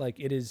 Like,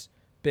 it has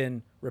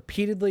been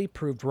repeatedly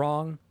proved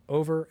wrong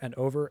over and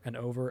over and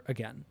over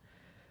again.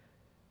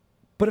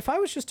 But if I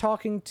was just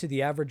talking to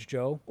the average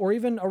Joe or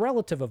even a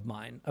relative of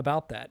mine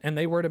about that, and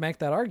they were to make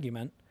that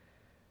argument,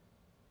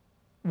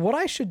 what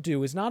I should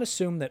do is not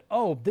assume that,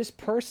 oh, this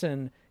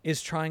person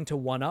is trying to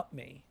one-up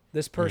me.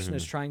 This person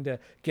is trying to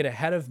get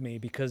ahead of me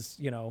because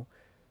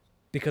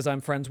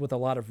I'm friends with a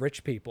lot of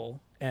rich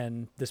people,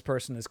 and this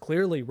person is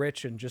clearly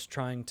rich and just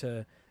trying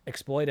to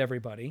exploit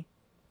everybody.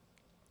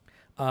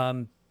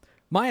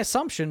 My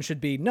assumption should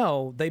be,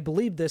 no, they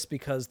believe this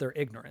because they're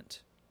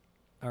ignorant.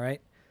 All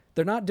right?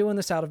 They're not doing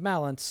this out of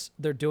malice.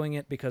 They're doing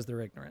it because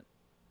they're ignorant.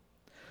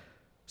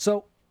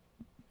 So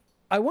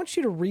I want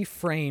you to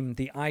reframe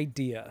the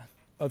idea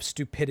of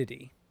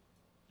stupidity.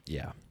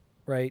 Yeah.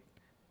 Right?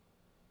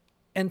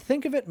 And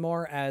think of it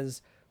more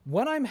as,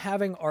 when I'm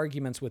having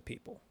arguments with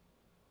people,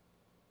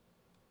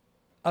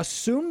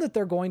 assume that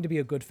they're going to be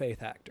a good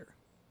faith actor.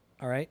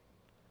 All right?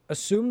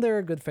 Assume they're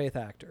a good faith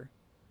actor.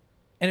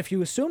 And if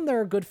you assume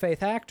they're a good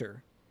faith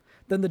actor,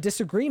 then the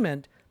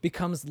disagreement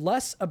becomes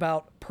less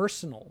about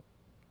personality,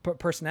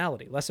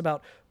 less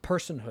about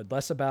personhood,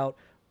 less about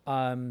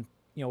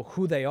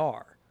who they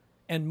are,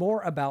 and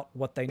more about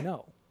what they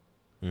know.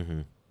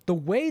 Mm-hmm. The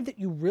way that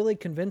you really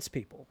convince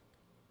people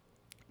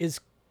is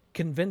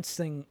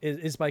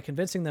by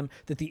convincing them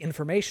that the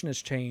information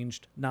has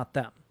changed, not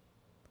them.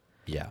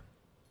 Yeah.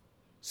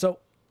 So,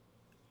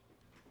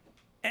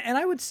 and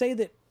I would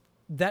say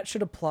that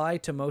should apply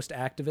to most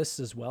activists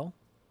as well.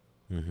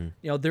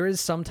 Mm-hmm. There is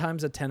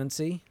sometimes a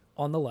tendency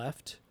on the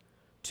left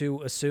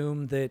to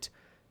assume that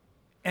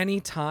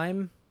any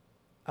time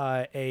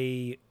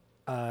a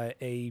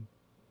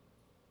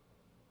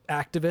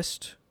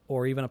activist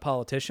or even a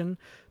politician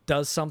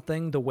does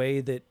something in a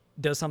way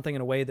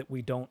that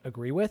we don't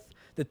agree with,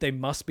 that they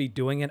must be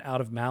doing it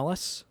out of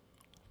malice.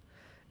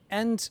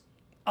 And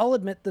I'll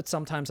admit that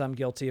sometimes I'm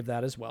guilty of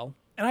that as well.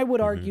 And I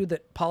would argue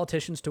that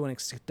politicians, to an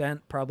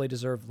extent, probably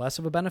deserve less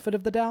of a benefit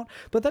of the doubt,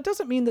 but that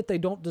doesn't mean that they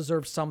don't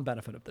deserve some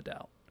benefit of the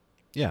doubt.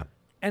 Yeah.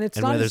 And it's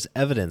not where there's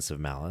evidence of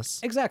malice.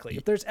 Exactly.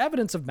 If there's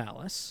evidence of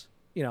malice,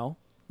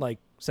 like,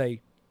 say,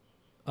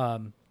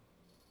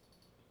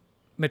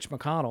 Mitch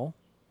McConnell.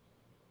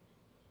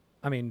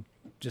 I mean,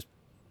 just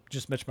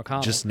Mitch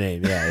McConnell. Just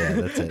name, yeah,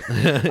 that's it.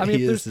 I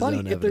mean,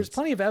 if there's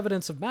plenty of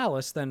evidence of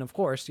malice, then of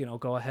course,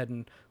 go ahead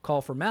and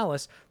call for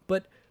malice.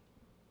 But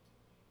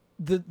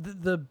the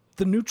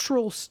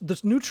neutral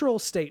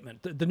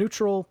statement, the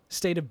neutral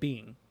state of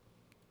being,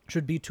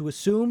 should be to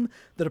assume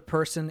that a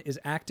person is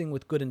acting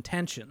with good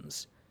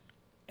intentions,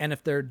 and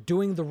if they're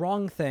doing the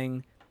wrong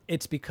thing,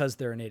 it's because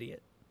they're an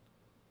idiot.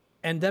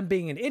 And them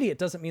being an idiot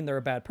doesn't mean they're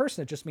a bad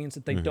person. It just means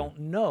that they don't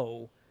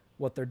know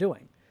what they're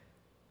doing.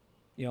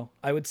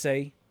 I would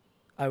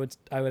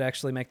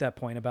actually make that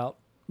point about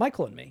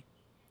Michael and me.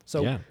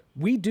 So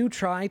we do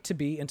try to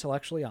be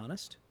intellectually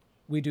honest.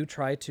 We do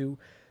try to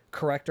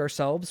correct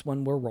ourselves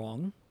when we're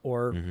wrong,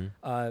 or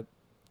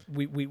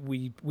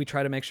we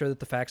try to make sure that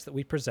the facts that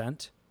we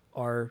present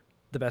are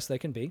the best they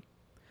can be,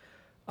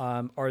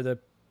 are the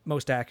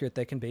most accurate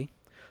they can be.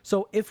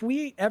 So if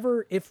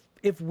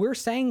we're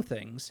saying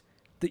things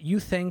that you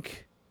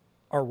think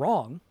are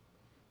wrong,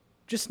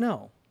 just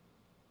know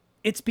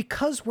it's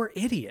because we're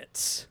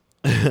idiots.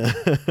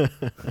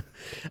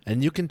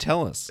 And you can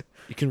tell us.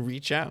 You can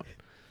reach out.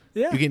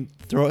 Yeah. You can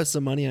throw us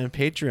some money on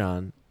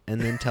Patreon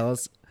and then tell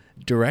us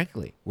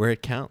directly where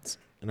it counts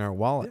in our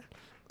wallet.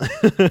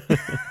 Yeah.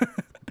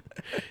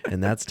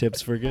 And that's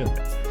tips for good.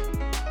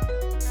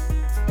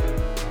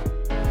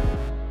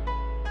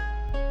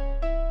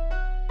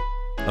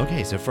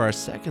 Okay, so for our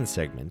second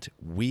segment,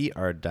 we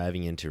are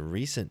diving into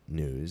recent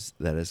news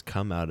that has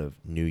come out of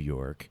New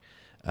York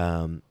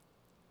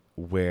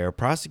where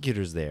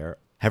prosecutors there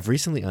have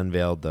recently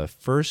unveiled the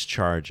first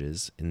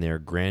charges in their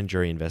grand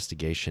jury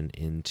investigation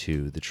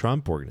into the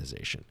Trump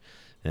Organization,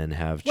 and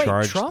have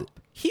charged Trump?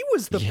 He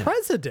was the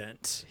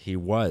president. He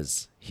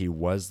was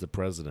the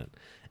president,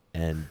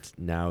 and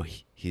now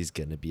he's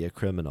going to be a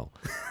criminal.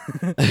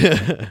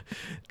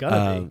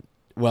 Gotta be.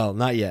 Well,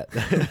 not yet.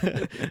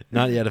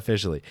 Not yet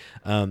officially.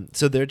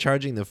 So they're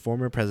charging the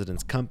former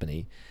president's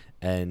company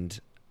and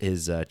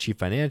his chief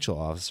financial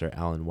officer,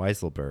 Alan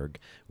Weisselberg,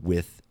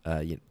 with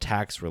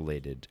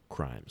tax-related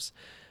crimes.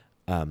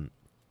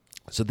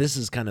 So this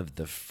is kind of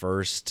the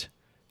first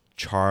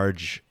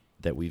charge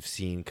that we've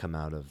seen come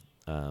out of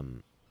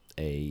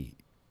a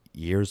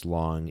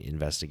years-long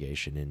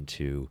investigation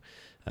into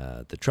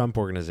the Trump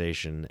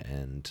Organization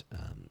and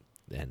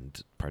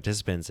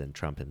participants and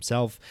Trump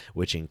himself,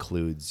 which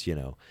includes,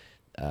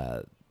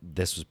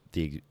 this was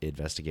the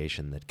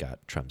investigation that got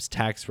Trump's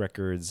tax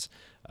records,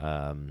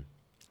 and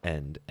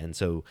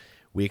so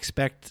we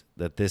expect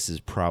that this is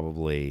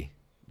probably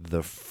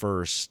the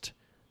first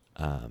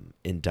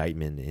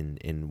indictment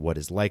in what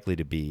is likely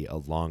to be a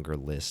longer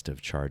list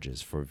of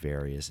charges for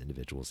various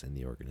individuals in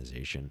the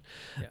organization,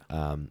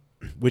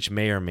 which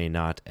may or may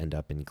not end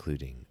up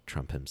including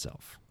Trump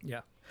himself.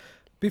 Yeah.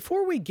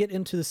 Before we get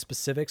into the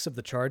specifics of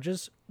the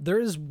charges, there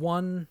is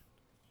one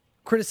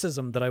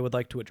criticism that I would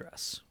like to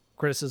address,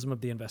 criticism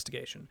of the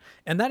investigation,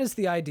 and that is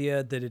the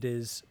idea that it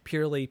is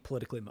purely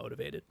politically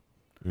motivated.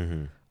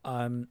 Mm-hmm.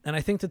 And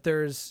I think that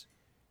there's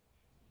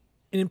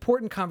an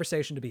important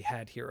conversation to be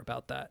had here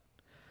about that.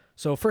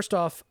 So first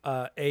off,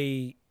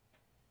 a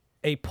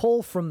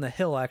poll from The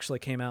Hill actually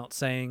came out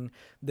saying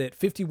that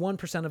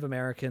 51% of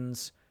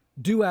Americans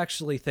do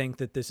actually think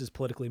that this is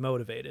politically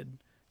motivated,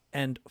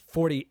 and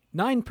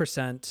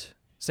 49%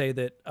 say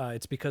that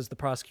it's because the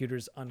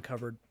prosecutors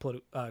uncovered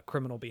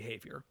criminal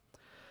behavior.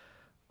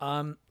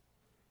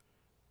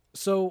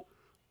 So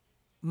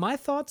my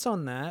thoughts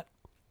on that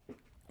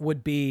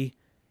would be,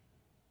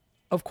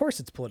 of course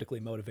it's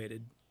politically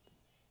motivated,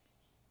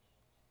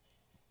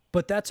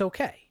 but that's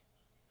okay.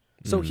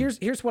 So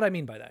here's what I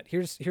mean by that.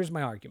 Here's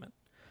my argument.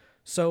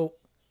 So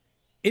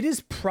it is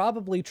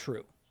probably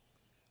true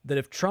that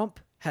if Trump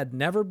had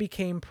never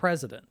became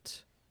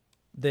president,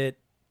 that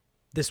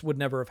this would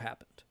never have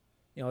happened.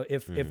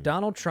 If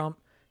Donald Trump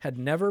had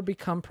never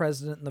become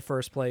president in the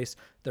first place,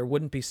 there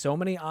wouldn't be so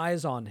many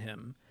eyes on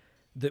him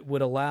that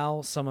would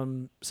allow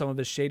some of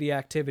his shady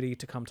activity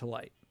to come to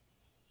light.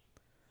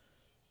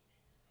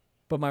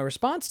 But my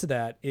response to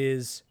that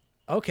is,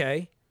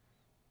 okay,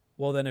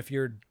 well then if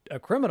you're a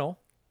criminal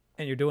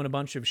and you're doing a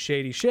bunch of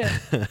shady shit,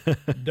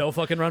 don't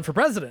fucking run for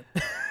president.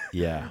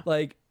 Yeah.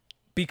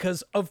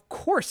 Because of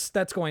course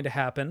that's going to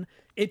happen.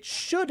 It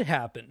should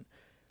happen.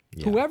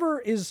 Yeah. Whoever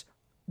is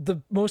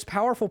the most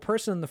powerful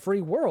person in the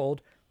free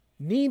world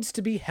needs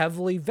to be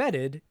heavily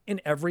vetted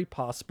in every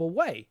possible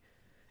way.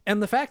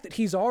 And the fact that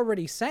he's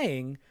already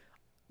saying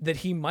that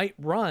he might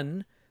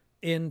run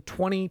in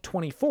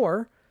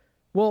 2024,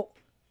 well,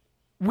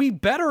 we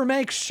better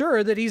make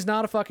sure that he's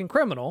not a fucking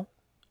criminal.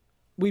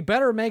 We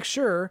better make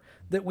sure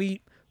that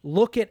we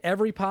look at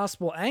every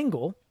possible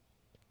angle,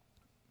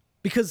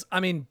 because,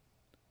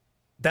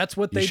 that's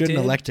what they did. You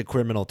shouldn't elect a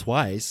criminal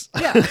twice.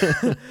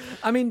 Yeah.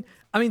 I mean,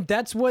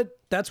 that's what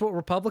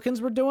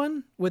Republicans were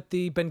doing with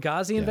the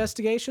Benghazi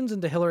investigations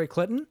into Hillary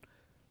Clinton.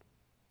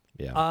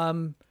 Yeah.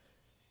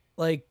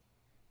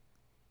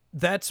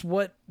 That's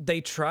what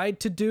they tried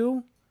to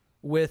do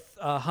with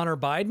Hunter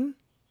Biden,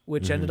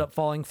 which ended up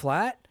falling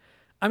flat.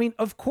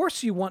 Of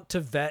course you want to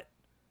vet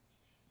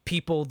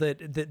people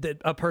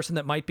that a person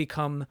that might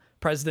become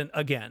president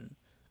again.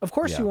 Of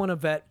course you want to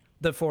vet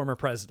the former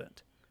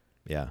president.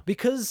 Yeah.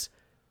 Because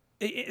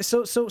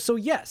so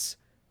yes,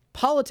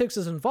 politics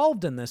is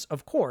involved in this,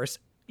 of course.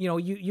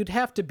 You'd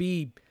have to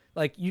be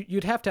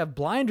you'd have to have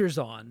blinders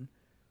on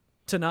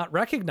to not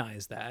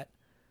recognize that.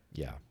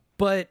 Yeah.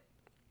 But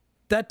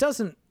that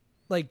doesn't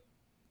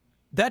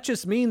that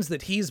just means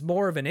that he's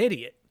more of an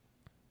idiot.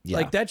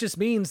 Yeah. That just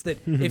means that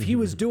if he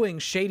was doing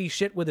shady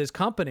shit with his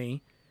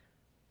company,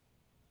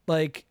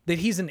 that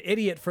he's an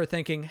idiot for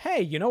thinking,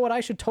 hey, you know what I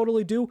should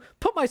totally do?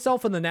 Put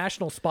myself in the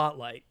national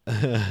spotlight.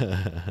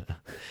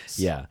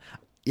 Yeah.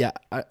 Yeah.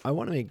 I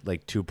want to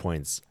make 2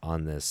 points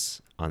on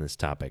this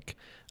topic.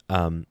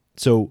 Donald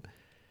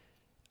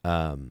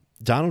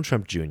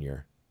Trump Jr.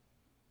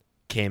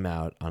 came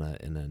out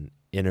in an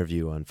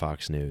interview on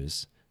Fox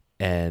News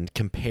and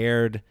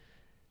compared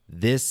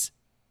this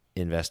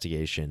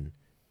investigation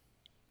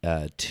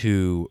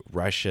to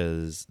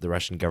the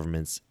Russian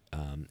government's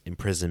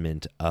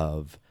imprisonment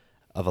of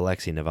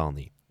Alexei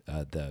Navalny,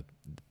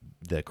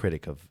 the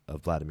critic of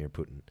Vladimir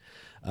Putin.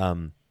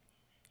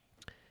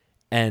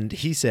 And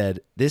he said,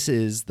 this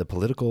is the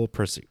political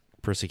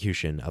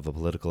persecution of a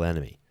political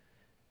enemy.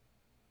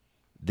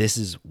 This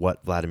is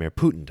what Vladimir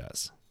Putin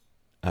does.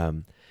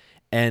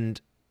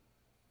 And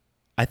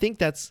I think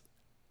that's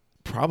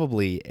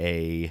probably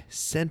a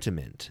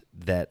sentiment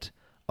that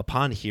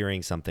upon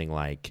hearing something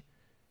like,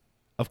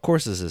 of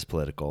course this is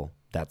political,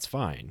 that's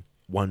fine,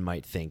 one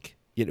might think,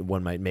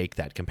 one might make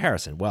that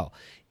comparison. Well,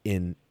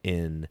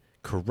 in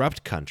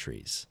corrupt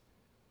countries,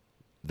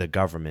 the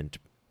government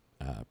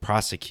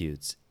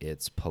prosecutes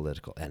its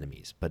political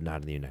enemies, but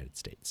not in the United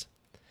States.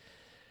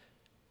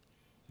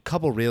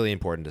 Couple really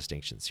important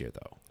distinctions here,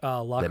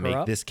 though, Lock that her make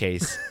up. this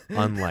case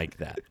unlike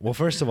that. Well,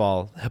 first of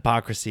all,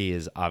 hypocrisy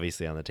is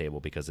obviously on the table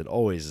because it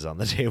always is on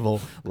the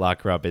table.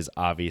 Lock her up is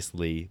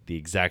obviously the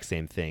exact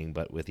same thing,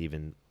 but with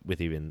even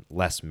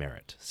less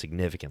merit,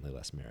 significantly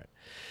less merit.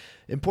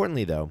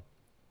 Importantly, though,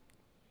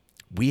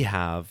 we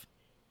have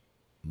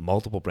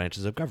multiple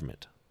branches of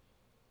government.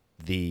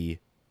 The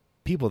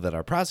people that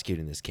are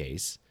prosecuting this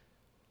case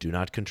do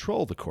not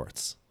control the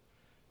courts.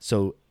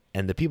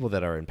 And the people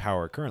that are in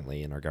power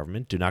currently in our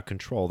government do not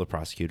control the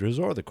prosecutors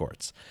or the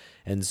courts.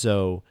 And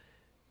so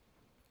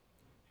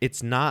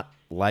it's not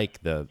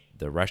like the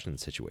Russian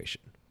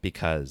situation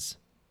because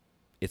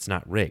it's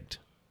not rigged.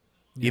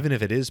 Yeah. Even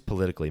if it is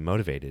politically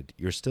motivated,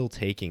 you're still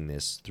taking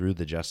this through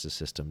the justice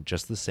system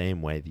just the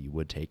same way that you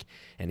would take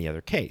any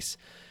other case,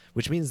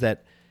 which means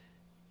that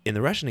in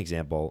the Russian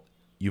example,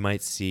 you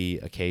might see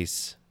a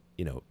case,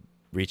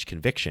 reach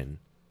conviction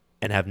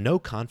and have no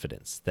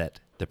confidence that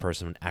the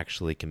person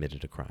actually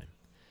committed a crime.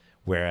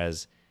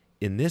 Whereas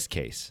in this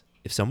case,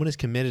 if someone is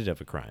committed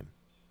of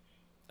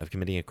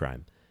committing a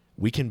crime,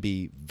 we can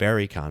be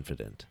very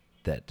confident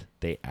that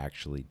they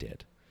actually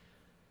did.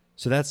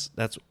 So that's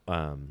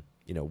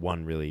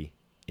one really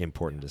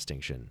important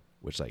distinction,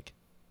 which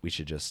we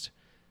should just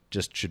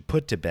should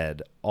put to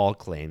bed all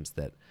claims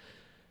that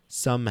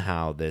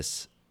somehow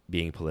this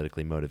being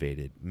politically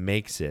motivated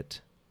makes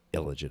it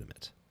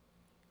illegitimate.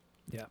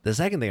 Yeah. The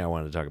second thing I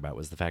wanted to talk about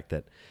was the fact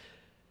that,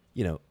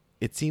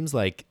 it seems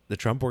like the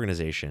Trump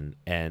organization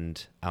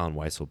and Alan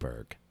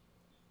Weisselberg,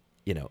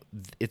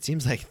 it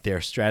seems like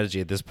their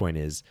strategy at this point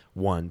is,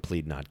 one,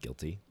 plead not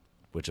guilty,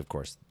 which of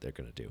course they're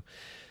going to do.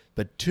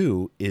 But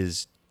two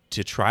is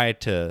to try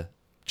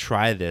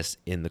this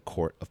in the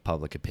court of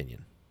public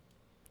opinion.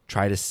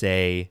 Try to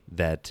say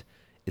that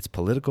it's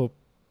political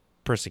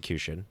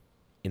persecution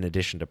in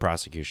addition to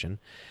prosecution,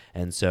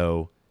 and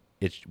so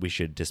we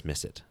should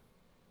dismiss it.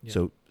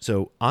 Yeah.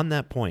 So on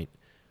that point,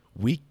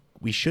 we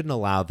shouldn't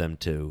allow them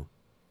to,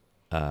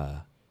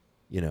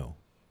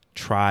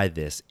 try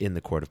this in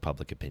the court of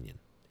public opinion.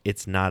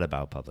 It's not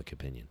about public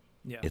opinion.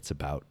 Yeah. It's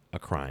about a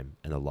crime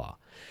and a law.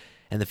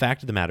 And the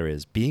fact of the matter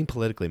is, being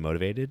politically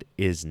motivated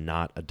is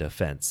not a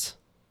defense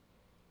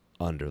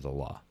under the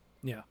law.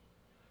 Yeah.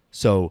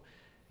 So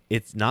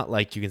it's not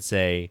like you can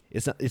say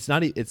it's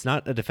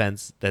not a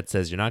defense that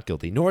says you're not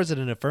guilty, nor is it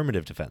an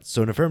affirmative defense.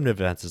 So an affirmative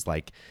defense is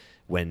like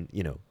when,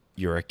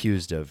 you're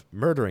accused of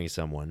murdering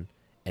someone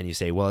and you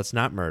say, well, it's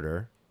not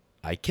murder.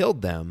 I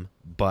killed them,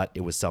 but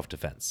it was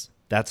self-defense.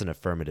 That's an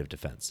affirmative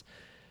defense.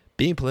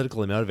 Being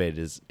politically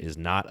motivated is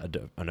not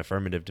an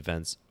affirmative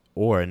defense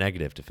or a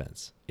negative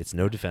defense. It's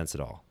no defense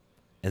at all.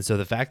 And so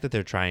the fact that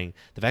they're coming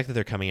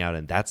out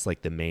and that's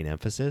like the main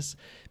emphasis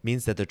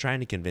means that they're trying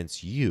to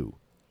convince you,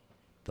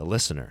 the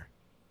listener,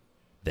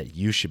 that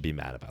you should be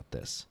mad about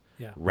this,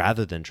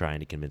 rather than trying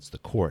to convince the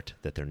court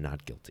that they're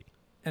not guilty.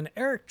 And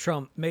Eric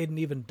Trump made an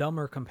even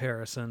dumber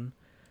comparison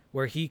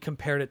where he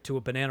compared it to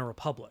a banana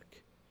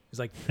republic. He's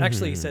like,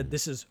 actually, he said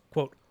this is,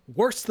 quote,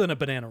 worse than a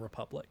banana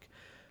republic,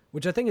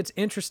 which I think it's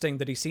interesting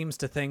that he seems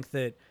to think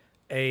that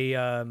a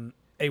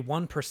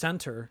one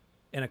percenter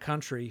in a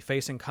country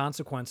facing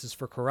consequences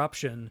for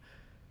corruption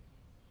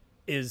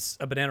is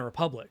a banana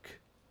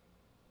republic.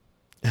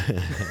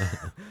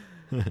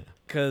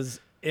 Because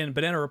in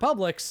banana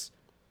republics,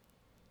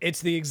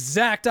 it's the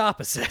exact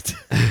opposite.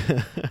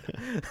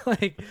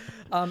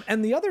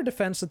 And the other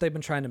defense that they've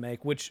been trying to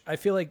make, which I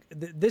feel like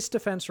this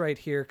defense right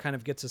here kind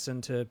of gets us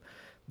into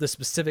the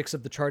specifics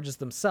of the charges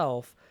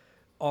themselves,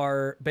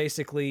 are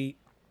basically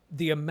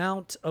the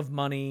amount of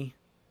money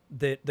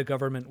that the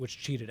government was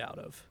cheated out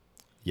of.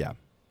 Yeah.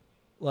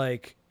 So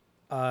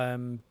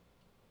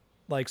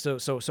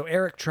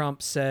Eric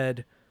Trump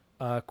said,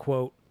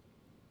 quote,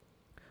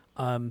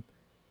 and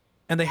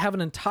they have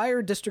an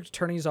entire district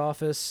attorney's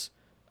office,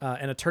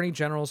 an attorney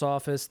general's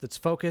office that's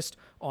focused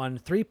on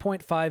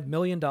 $3.5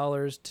 million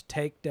to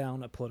take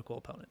down a political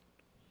opponent.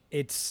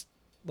 It's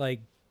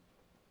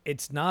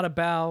not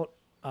about,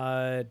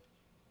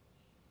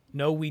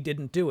 no, we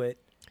didn't do it.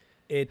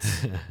 It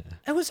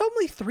was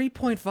only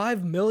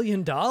 $3.5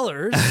 million.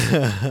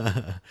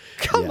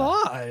 Come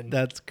on.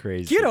 That's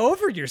crazy. Get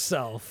over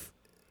yourself.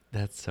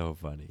 That's so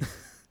funny.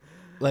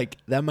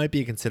 That might be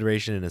a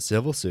consideration in a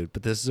civil suit,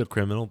 but this is a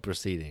criminal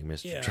proceeding,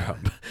 Mr.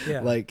 Trump.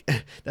 Yeah.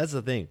 That's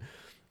the thing.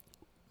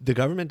 The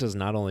government does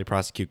not only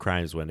prosecute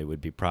crimes when it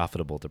would be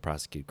profitable to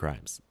prosecute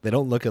crimes. They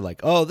don't look at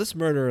this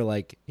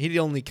murderer, he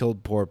only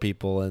killed poor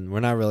people and we're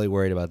not really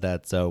worried about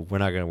that, so we're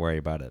not going to worry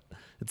about it.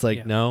 It's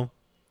no,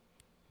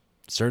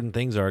 certain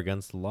things are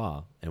against the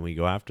law and we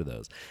go after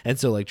those. And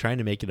so trying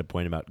to make it a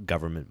point about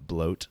government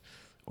bloat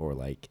or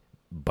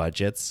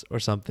budgets or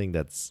something,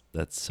 that's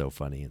so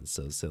funny and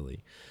so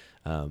silly.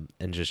 And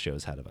just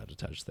shows how out of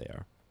touch they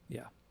are.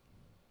 Yeah.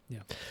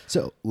 Yeah.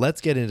 So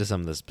let's get into some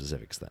of the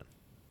specifics then.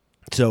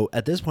 So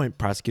at this point,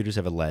 prosecutors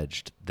have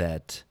alleged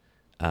that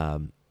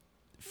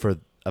for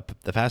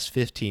the past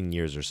 15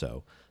 years or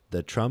so,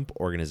 the Trump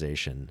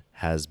organization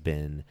has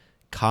been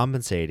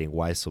compensating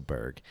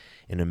Weisselberg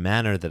in a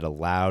manner that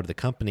allowed the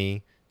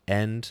company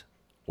and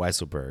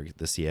Weisselberg,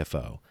 the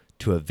CFO,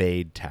 to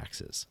evade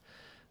taxes.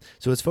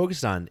 So it's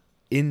focused on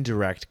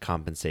indirect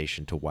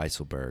compensation to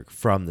Weisselberg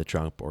from the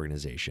Trump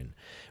organization,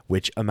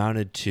 which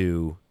amounted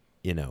to,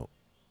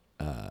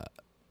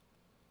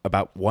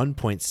 about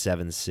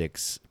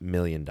 $1.76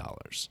 million.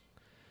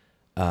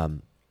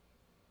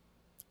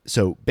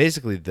 So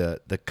basically,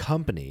 the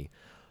company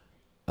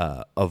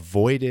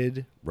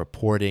avoided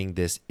reporting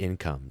this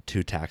income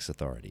to tax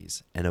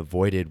authorities and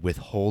avoided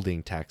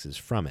withholding taxes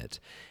from it.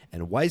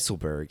 And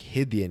Weisselberg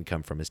hid the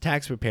income from his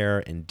tax preparer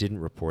and didn't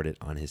report it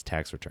on his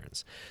tax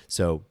returns.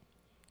 So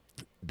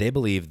they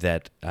believe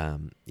that,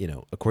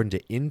 according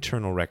to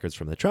internal records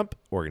from the Trump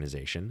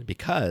organization,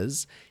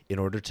 because in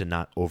order to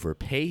not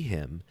overpay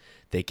him,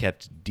 they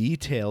kept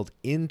detailed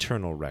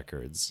internal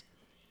records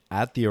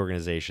at the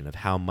organization of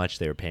how much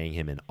they were paying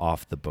him in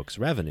off-the-books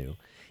revenue,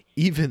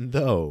 even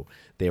though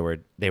they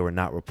were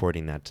not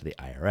reporting that to the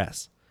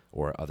IRS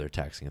or other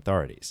taxing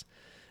authorities.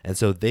 And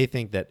so they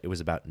think that it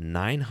was about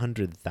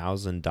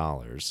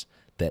 $900,000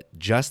 that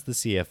just the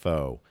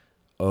CFO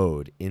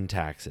owed in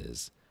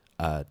taxes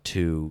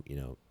to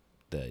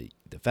the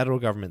federal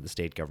government, the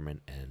state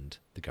government, and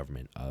the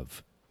government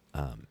of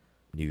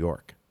New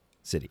York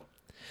City.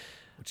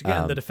 Which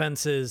again, the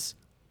defense is,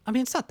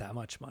 it's not that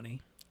much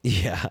money.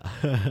 Yeah.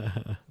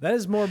 That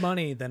is more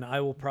money than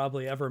I will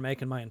probably ever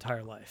make in my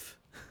entire life.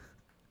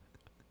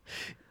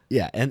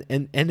 Yeah,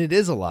 and it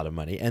is a lot of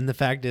money. And the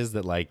fact is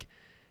that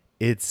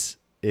it's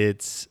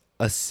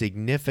a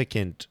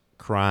significant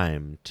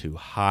crime to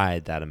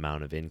hide that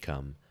amount of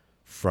income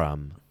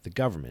from the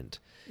government.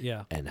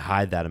 Yeah. And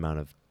hide that amount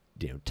of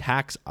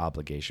tax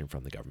obligation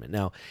from the government.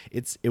 Now,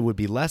 it would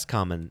be less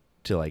common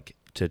to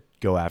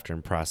go after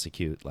and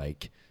prosecute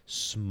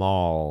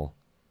small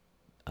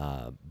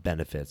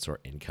benefits or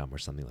income or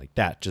something like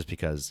that, just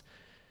because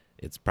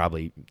it's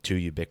probably too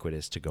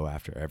ubiquitous to go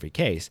after every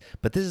case.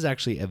 But this is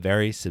actually a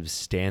very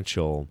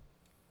substantial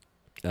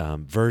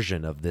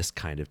version of this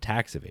kind of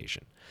tax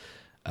evasion.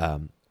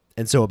 And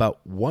so about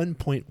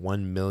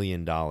 $1.1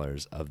 million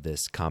of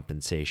this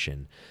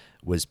compensation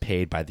was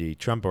paid by the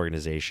Trump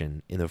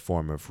organization in the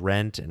form of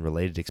rent and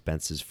related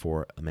expenses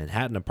for a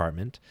Manhattan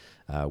apartment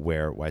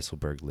where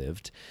Weisselberg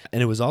lived.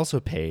 And it was also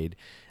paid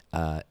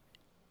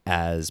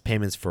as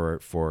payments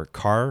for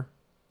car,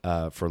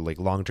 for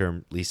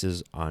long-term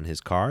leases on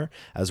his car,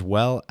 as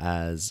well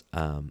as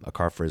a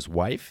car for his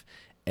wife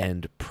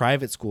and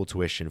private school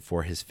tuition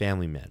for his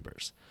family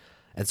members.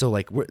 And so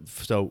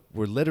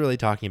we're literally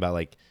talking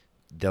about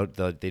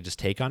they just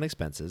take on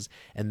expenses,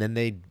 and then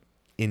they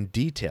in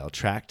detail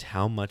tracked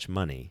how much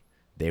money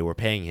they were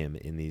paying him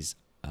in these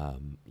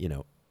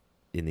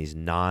in these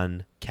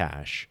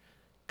non-cash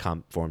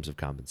forms of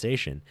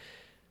compensation,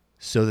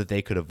 so that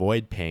they could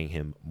avoid paying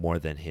him more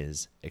than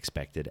his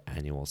expected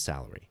annual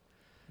salary.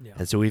 Yeah.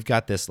 And so we've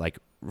got this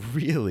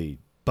really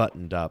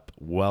buttoned up,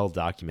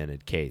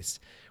 well-documented case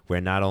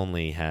where not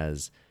only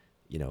is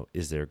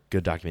there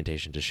good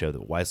documentation to show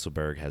that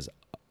Weisselberg has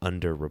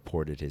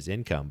underreported his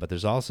income, but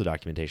there's also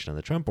documentation on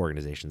the Trump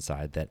organization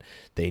side that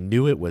they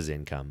knew it was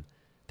income,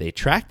 they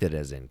tracked it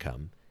as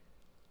income,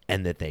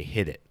 and that they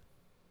hid it.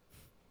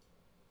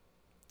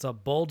 It's a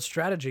bold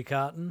strategy,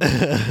 Cotton.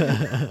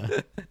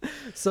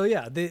 So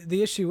yeah,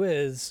 the issue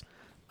is,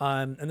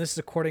 and this is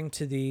according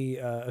to the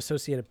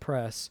Associated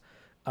Press,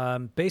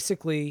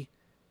 basically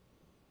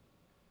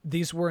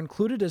these were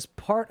included as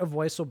part of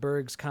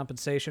Weisselberg's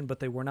compensation, but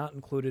they were not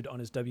included on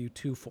his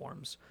W-2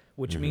 forms,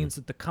 which means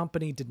that the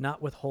company did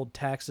not withhold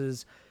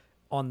taxes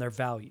on their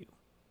value.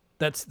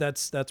 That's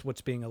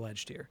what's being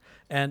alleged here.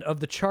 And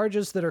of the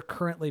charges that are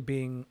currently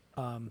being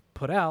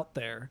put out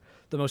there,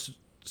 the most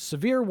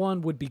severe one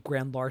would be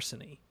grand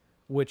larceny,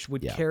 which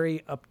would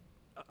carry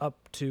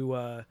up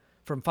to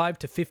from 5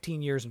 to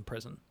 15 years in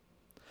prison.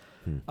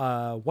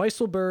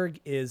 Weisselberg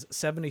is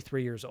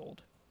 73 years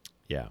old.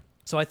 Yeah.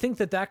 So I think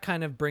that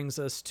kind of brings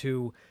us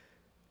to,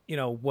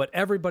 what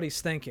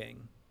everybody's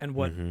thinking and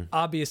what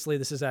obviously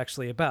this is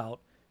actually about.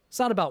 It's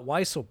not about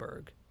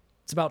Weisselberg.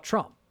 It's about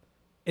Trump.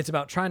 It's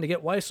about trying to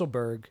get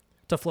Weisselberg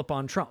to flip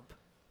on Trump.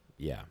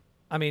 Yeah.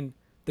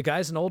 The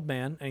guy's an old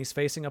man and he's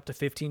facing up to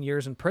 15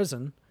 years in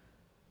prison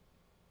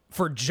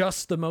for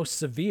just the most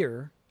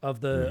severe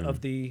of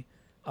the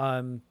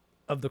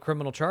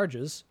criminal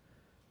charges.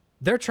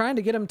 They're trying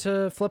to get him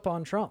to flip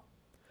on Trump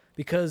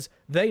because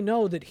they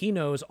know that he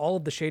knows all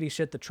of the shady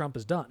shit that Trump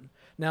has done.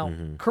 Now,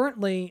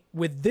 currently,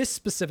 with this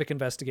specific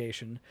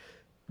investigation,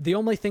 the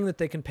only thing that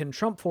they can pin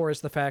Trump for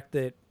is the fact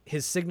that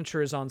his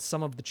signature is on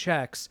some of the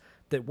checks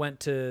that went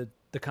to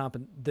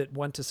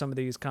some of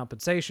these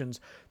compensations,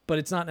 but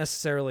it's not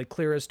necessarily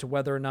clear as to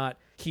whether or not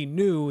he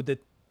knew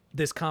that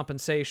this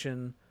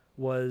compensation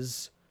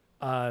was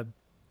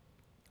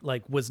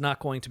was not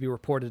going to be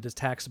reported as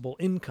taxable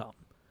income.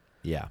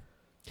 Yeah.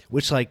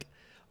 Which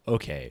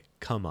okay,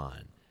 come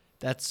on.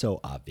 That's so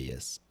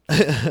obvious.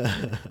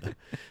 I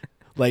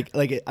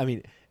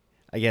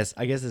I guess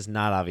it's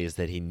not obvious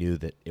that he knew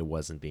that it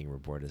wasn't being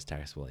reported as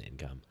taxable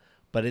income,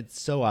 but it's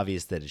so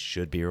obvious that it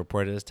should be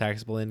reported as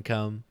taxable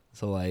income.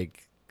 So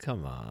like,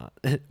 come on,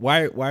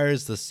 why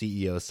is the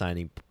CEO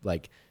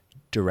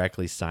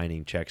directly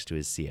signing checks to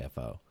his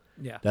CFO?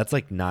 Yeah, that's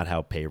like not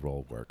how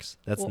payroll works.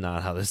 That's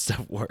not how this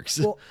stuff works.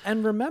 Well,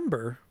 and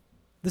remember,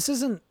 this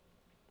isn't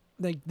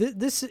like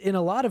this in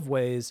a lot of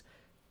ways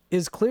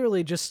is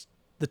clearly just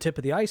the tip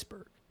of the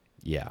iceberg.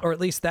 Yeah, or at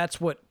least that's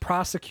what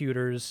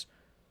prosecutors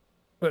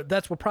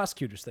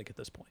think at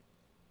this point.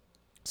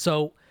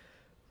 So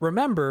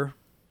remember,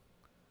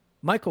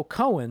 Michael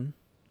Cohen,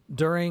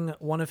 during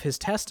one of his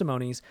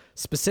testimonies,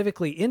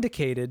 specifically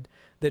indicated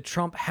that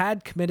Trump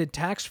had committed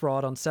tax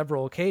fraud on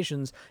several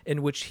occasions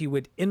in which he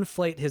would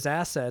inflate his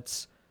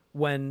assets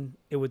when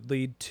it would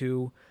lead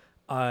to,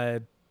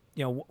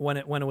 when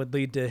it would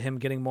lead to him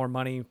getting more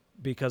money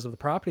because of the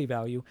property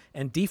value,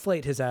 and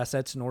deflate his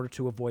assets in order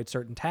to avoid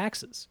certain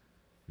taxes.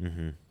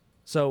 Mm-hmm.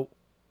 So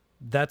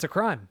that's a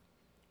crime.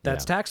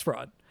 That's tax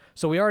fraud.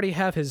 So we already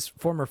have his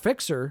former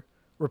fixer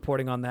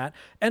reporting on that.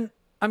 And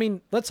I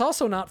mean, let's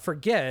also not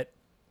forget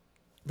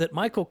that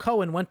Michael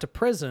Cohen went to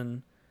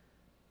prison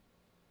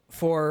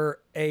for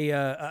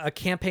a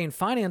campaign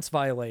finance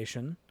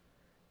violation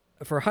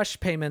for hush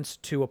payments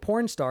to a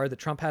porn star that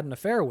Trump had an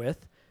affair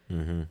with.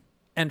 Mm-hmm.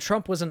 And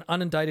Trump was an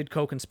unindicted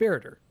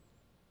co-conspirator.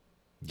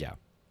 Yeah.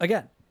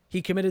 Again,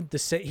 he committed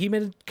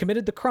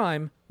the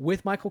crime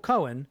with Michael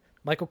Cohen.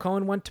 Michael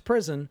Cohen went to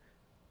prison.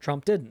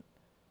 Trump didn't.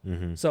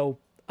 Mm-hmm. So,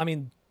 I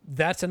mean,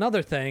 that's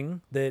another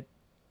thing that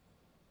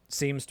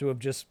seems to have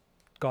just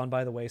gone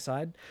by the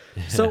wayside.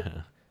 So,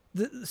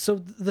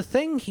 the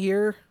thing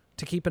here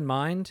to keep in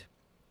mind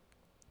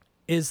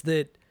is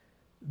that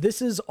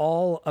this is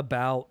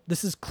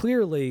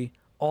clearly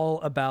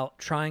all about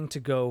trying to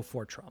go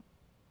for Trump.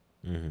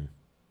 Mm-hmm.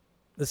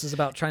 This is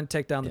about trying to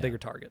take down the bigger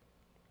target.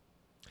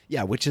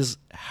 Yeah, which is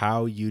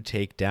how you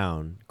take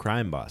down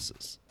crime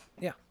bosses.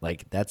 Yeah.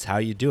 Like, that's how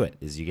you do it,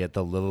 is you get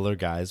the littler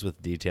guys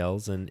with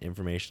details and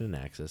information and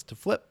access to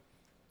flip.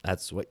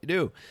 That's what you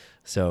do.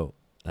 So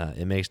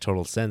it makes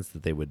total sense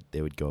that they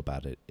would go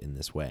about it in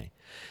this way.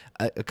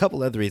 A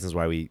couple other reasons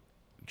why we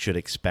should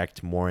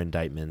expect more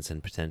indictments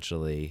and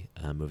potentially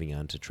moving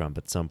on to Trump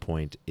at some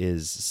point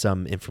is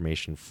some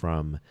information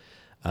from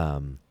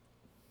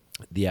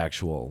the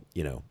actual,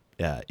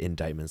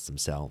 indictments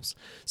themselves.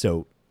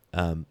 So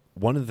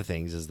one of the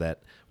things is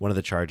that one of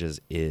the charges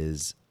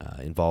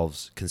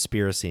involves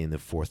conspiracy in the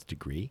fourth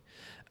degree,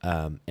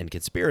 and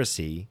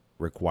conspiracy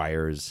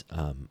requires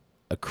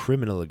a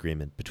criminal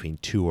agreement between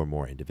two or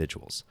more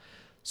individuals.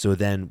 So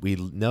then we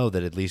know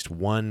that at least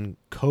one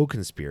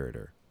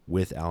co-conspirator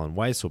with Alan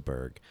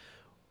Weisselberg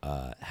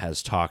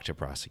has talked to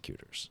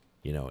prosecutors,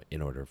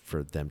 in order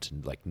for them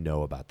to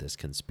know about this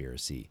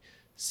conspiracy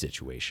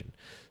situation.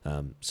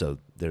 So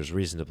there's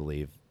reason to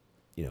believe,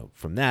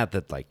 from that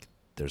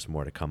there's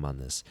more to come on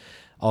this.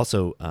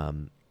 Also,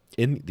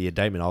 in the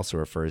indictment also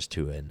refers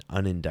to an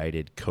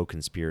unindicted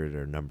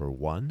co-conspirator number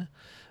one.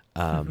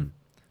 Wonder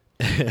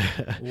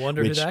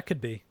who that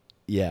could be.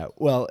 Yeah,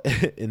 well,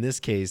 in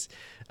this case,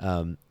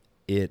 the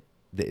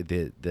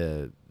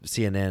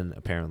CNN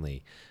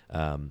apparently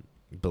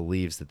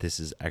believes that this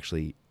is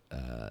actually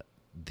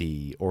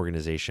the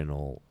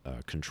organizational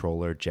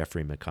controller,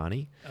 Jeffrey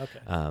McConney,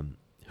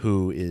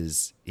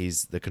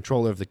 he's the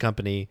controller of the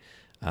company.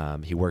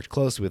 He worked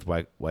closely with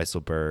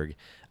Weisselberg,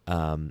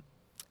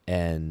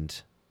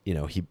 and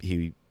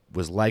he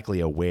was likely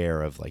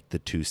aware of the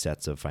two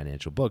sets of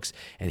financial books,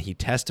 and he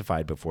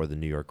testified before the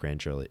New York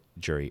grand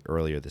jury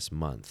earlier this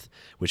month,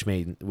 which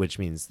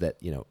means that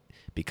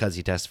because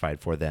he testified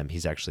for them,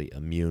 he's actually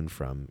immune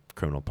from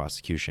criminal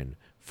prosecution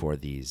for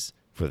the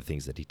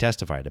things that he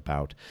testified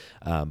about.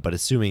 But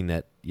assuming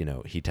that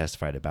he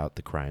testified about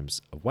the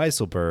crimes of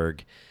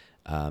Weisselberg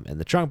and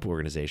the Trump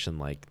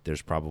organization,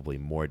 there's probably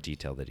more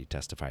detail that he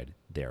testified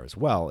there as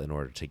well in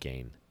order to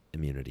gain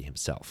immunity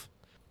himself.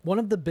 One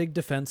of the big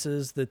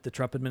defenses that the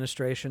Trump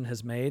administration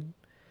has made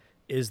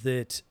is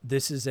that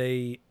this is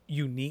a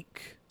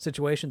unique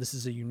situation. This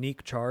is a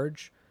unique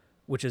charge,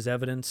 which is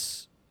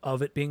evidence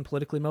of it being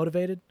politically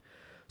motivated.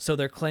 So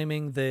they're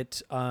claiming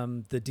that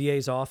the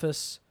DA's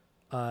office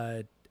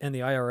and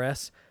the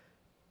IRS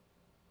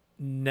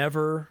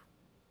never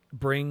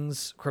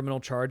brings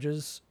criminal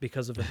charges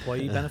because of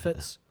employee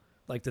benefits,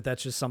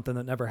 that's just something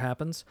that never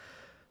happens.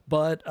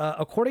 But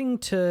according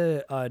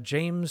to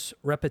James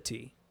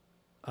Repetee,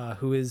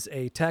 who is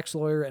a tax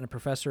lawyer and a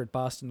professor at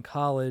Boston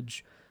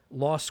College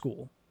Law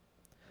School,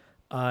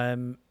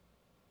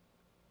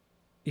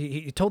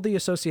 he told the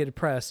Associated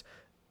Press,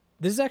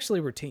 this is actually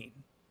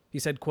routine. He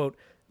said, quote,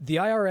 "The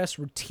IRS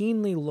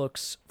routinely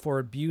looks for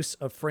abuse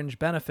of fringe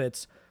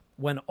benefits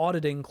when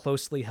auditing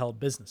closely held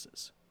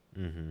businesses."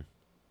 Mm-hmm.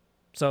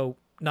 So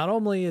not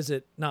only is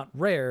it not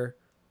rare,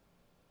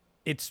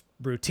 it's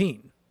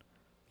routine.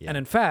 Yeah. And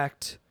in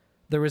fact,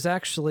 there was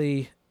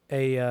actually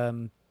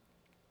a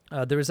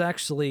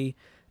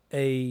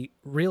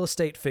real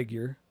estate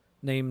figure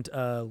named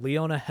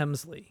Leona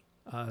Hemsley,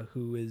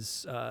 who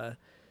is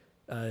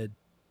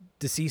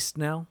deceased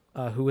now,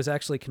 who was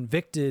actually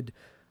convicted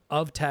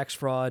of tax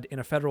fraud in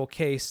a federal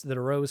case that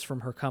arose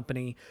from her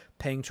company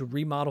paying to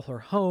remodel her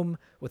home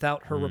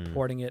without her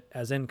reporting it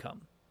as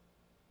income.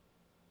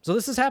 So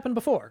this has happened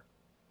before.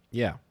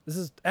 Yeah. This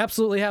has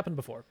absolutely happened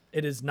before.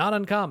 It is not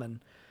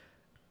uncommon.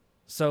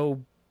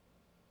 So,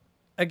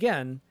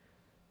 again,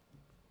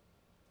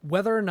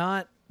 whether or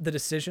not the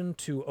decision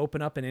to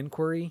open up an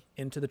inquiry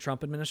into the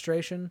Trump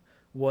administration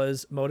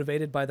was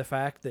motivated by the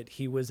fact that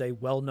he was a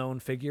well-known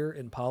figure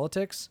in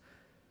politics,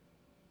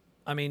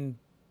 I mean,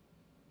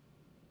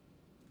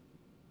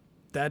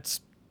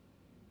 that's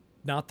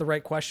not the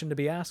right question to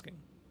be asking.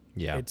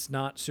 Yeah. It's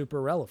not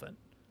super relevant.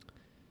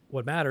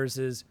 What matters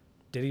is,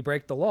 did he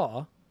break the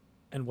law?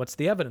 And what's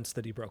the evidence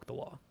that he broke the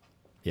law?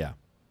 Yeah.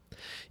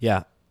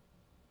 Yeah.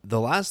 The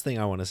last thing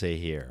I want to say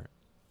here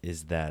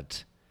is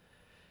that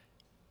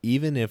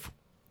even if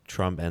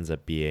Trump ends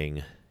up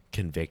being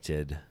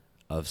convicted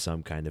of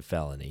some kind of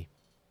felony,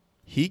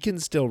 he can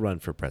still run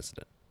for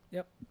president.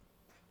 Yep.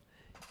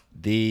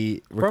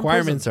 The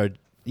requirements are,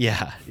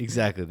 yeah,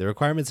 exactly. The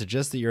requirements are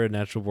just that you're a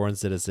natural born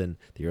citizen,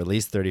 that you're at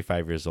least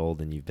 35 years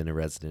old, and you've been a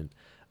resident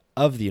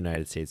of the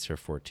United States for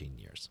 14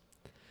 years.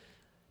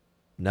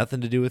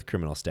 Nothing to do with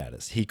criminal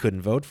status. He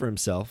couldn't vote for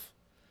himself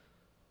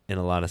in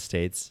a lot of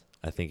states,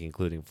 I think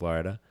including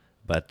Florida,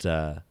 but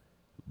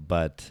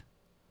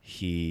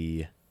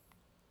he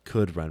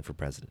could run for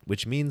president,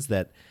 which means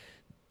that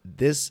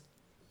this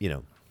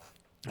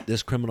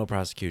criminal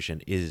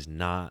prosecution is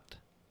not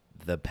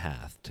the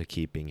path to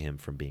keeping him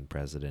from being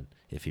president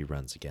if he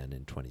runs again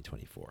in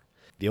 2024.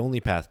 The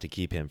only path to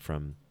keep him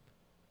from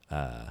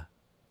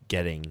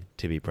getting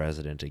to be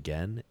president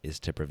again is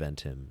to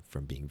prevent him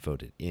from being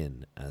voted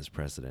in as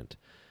president,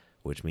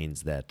 which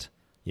means that,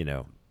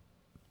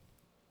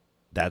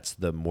 that's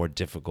the more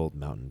difficult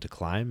mountain to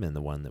climb and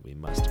the one that we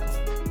must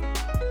climb.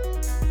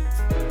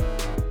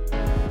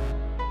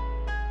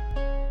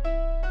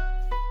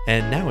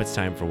 And now it's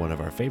time for one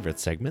of our favorite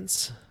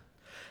segments,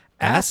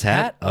 Ass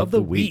Hat of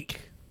the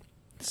Week.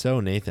 So,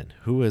 Nathan,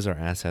 who is our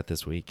ass hat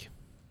this week?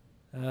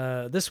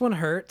 This one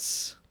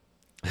hurts.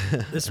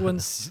 This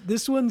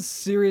one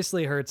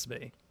seriously hurts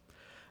me.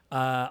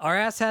 Our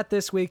ass hat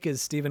this week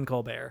is Stephen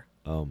Colbert.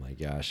 Oh my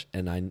gosh.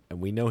 And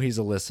we know he's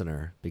a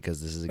listener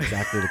because this is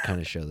exactly the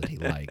kind of show that he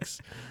likes.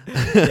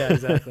 Yeah,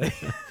 exactly.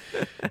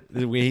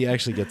 He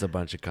actually gets a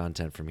bunch of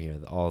content from here.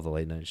 All the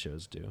late night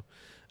shows do.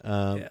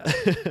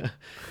 Yeah.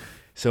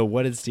 So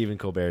what did Stephen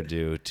Colbert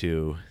do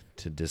to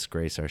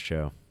disgrace our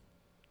show?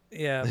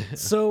 Yeah.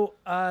 So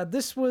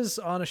this was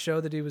on a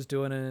show that he was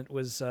doing, and it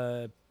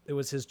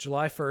was his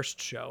July 1st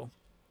show.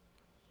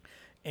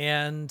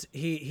 And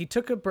he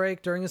took a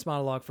break during his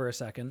monologue for a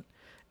second.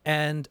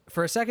 And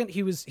for a second,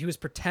 he was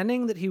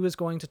pretending that he was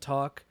going to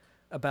talk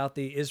about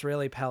the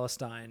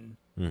Israeli-Palestine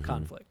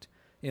conflict.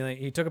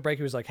 He took a break.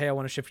 He was like, hey, I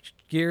want to shift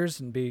gears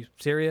and be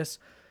serious.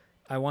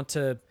 I want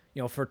to,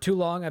 for too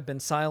long, I've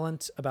been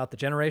silent about the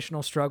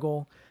generational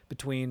struggle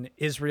between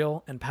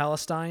Israel and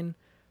Palestine.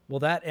 Well,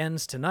 that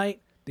ends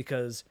tonight,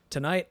 because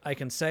tonight I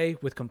can say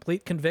with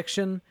complete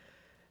conviction.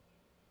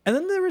 And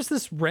then there was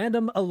this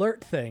random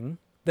alert thing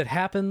that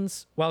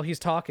happens while he's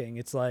talking.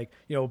 It's like,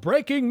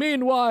 breaking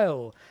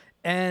meanwhile.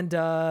 And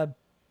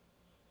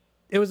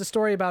it was a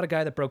story about a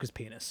guy that broke his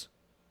penis.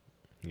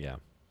 Yeah.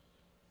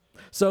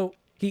 So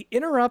he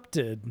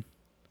interrupted,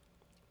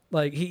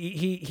 like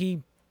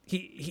he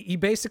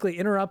basically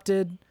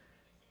interrupted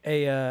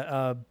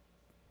a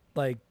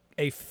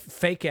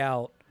fake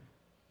out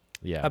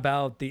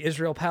about the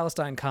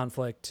Israel-Palestine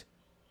conflict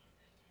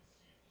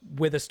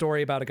with a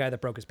story about a guy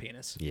that broke his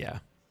penis. Yeah.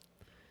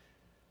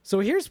 So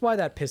here's why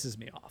that pisses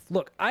me off.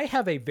 Look, I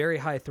have a very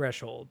high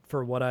threshold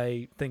for what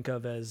I think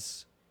of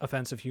as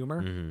offensive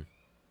humor. Mm-hmm.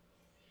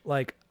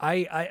 Like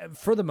I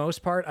for the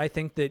most part, I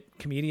think that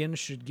comedians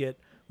should get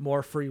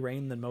more free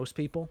reign than most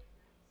people.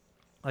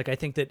 Like I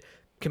think that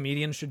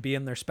comedians should be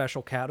in their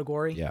special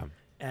category. Yeah.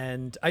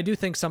 And I do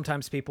think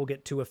sometimes people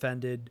get too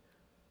offended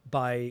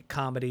by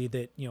comedy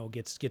that,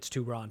 gets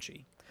too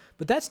raunchy.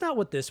 But that's not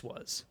what this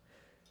was.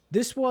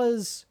 This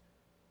was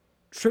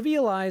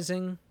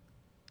trivializing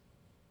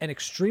an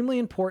extremely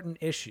important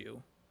issue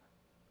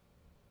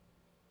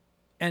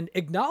and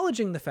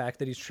acknowledging the fact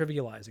that he's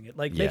trivializing it,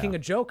 like making a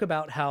joke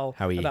about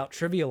about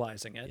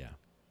trivializing it. Yeah.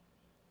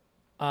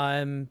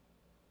 And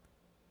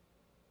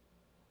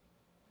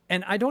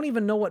I don't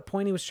even know what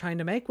point he was trying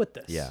to make with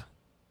this. Yeah.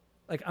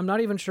 Like, I'm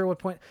not even sure what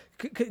point,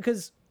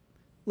 because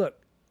look,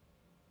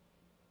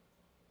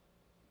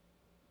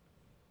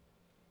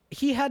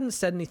 he hadn't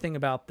said anything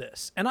about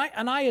this. And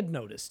I had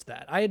noticed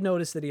that. I had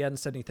noticed that he hadn't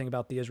said anything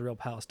about the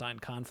Israel-Palestine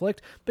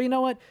conflict. But you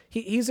know what?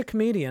 He's a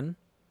comedian.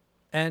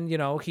 And,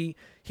 he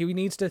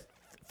needs to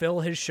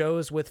fill his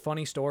shows with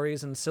funny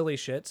stories and silly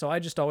shit. So I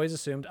just always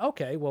assumed,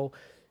 okay, well,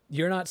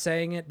 you're not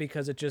saying it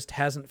because it just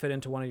hasn't fit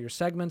into one of your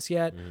segments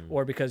yet,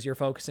 or because you're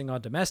focusing on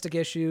domestic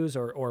issues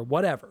or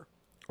whatever.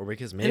 Or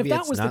because maybe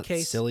it's not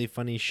silly,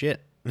 funny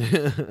shit.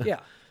 Yeah.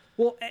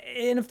 Well,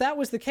 and if that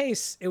was the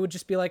case, it would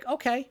just be like,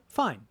 okay,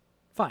 fine.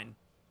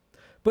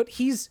 But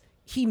he's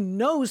he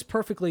knows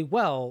perfectly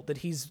well that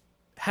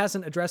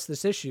hasn't addressed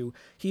this issue.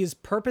 He is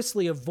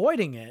purposely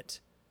avoiding it.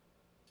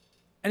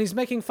 And he's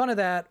making fun of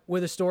that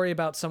with a story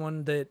about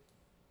someone that,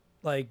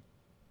 like,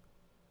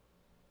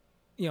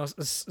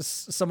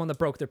 someone that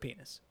broke their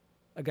penis.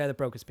 A guy that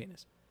broke his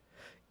penis.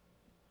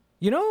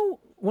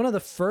 One of the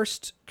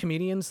first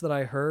comedians that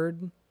I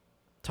heard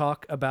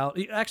talk about,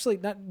 actually,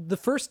 not the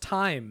first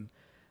time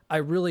I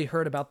really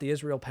heard about the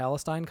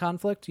Israel-Palestine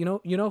conflict. You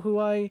know who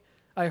I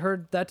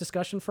heard that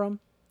discussion from?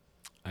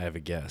 I have a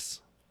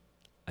guess.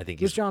 I think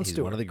he's Jon Stewart.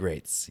 Stewart. One of the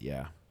greats.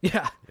 Yeah.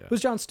 Yeah. It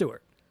was Jon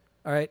Stewart.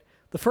 All right.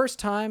 The first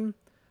time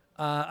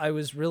I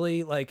was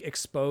really like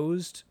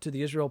exposed to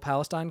the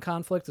Israel-Palestine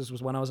conflict, this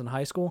was when I was in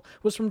high school,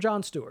 was from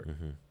Jon Stewart.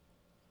 Mm-hmm.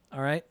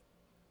 All right.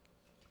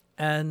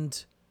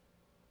 And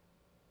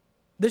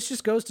this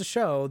just goes to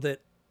show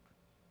that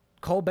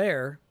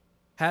Colbert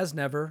has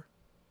never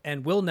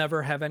and will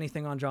never have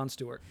anything on Jon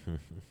Stewart.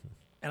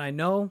 And I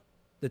know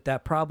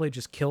that probably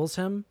just kills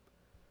him.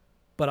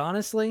 But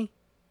honestly,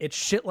 it's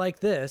shit like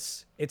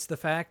this. It's the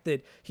fact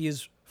that he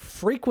is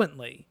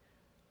frequently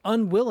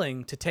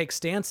unwilling to take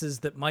stances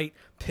that might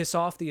piss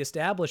off the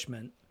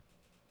establishment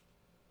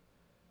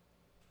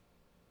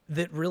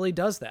that really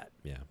does that.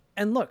 Yeah.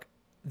 And look,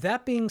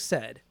 that being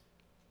said,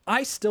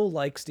 I still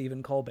like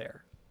Stephen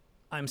Colbert.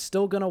 I'm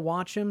still going to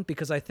watch him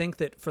because I think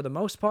that for the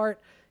most part,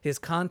 his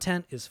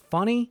content is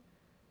funny.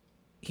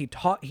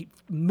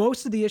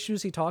 Most of the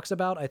issues he talks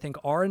about, I think,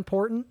 are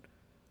important.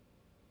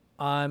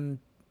 And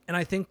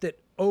I think that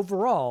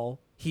overall,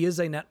 he is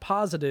a net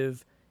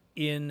positive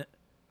in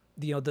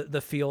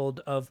the field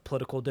of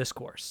political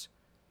discourse.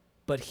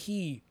 But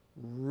he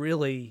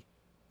really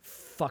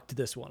fucked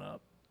this one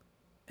up.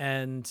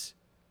 And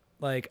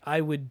like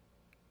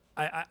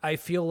I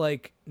feel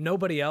like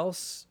nobody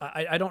else,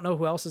 I don't know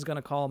who else is going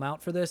to call him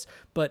out for this,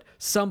 but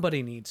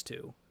somebody needs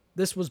to.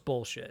 This was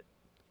bullshit.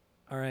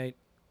 All right.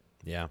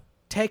 Yeah.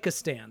 Take a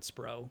stance,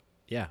 bro.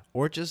 Yeah.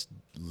 Or just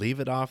leave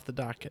it off the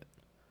docket.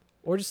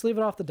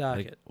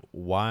 Like,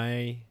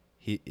 why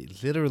he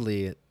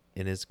literally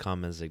in his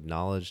comments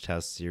acknowledged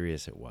how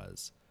serious it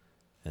was.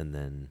 And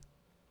then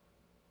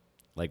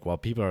like while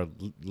people are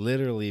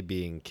literally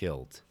being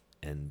killed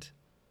and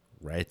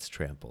rights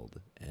trampled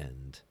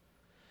and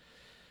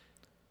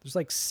there's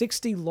like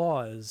 60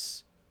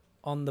 laws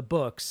on the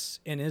books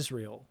in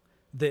Israel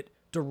that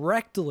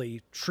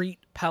directly treat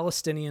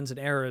Palestinians and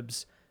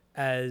Arabs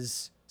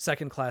as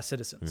second-class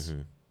citizens.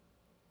 Mm-hmm.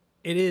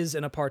 It is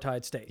an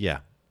apartheid state. Yeah.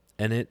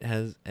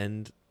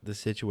 And the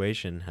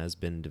situation has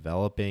been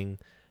developing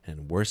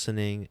and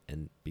worsening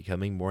and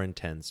becoming more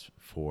intense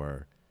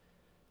for,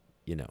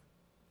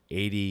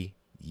 80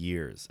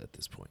 years at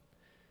this point.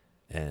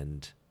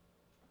 And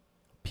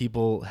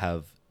people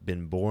have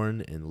been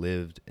born and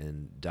lived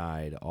and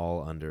died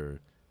all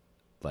under,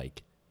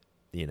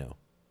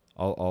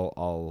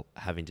 all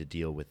having to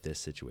deal with this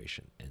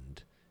situation.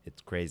 And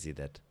it's crazy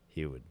that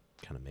he would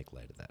kind of make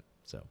light of that.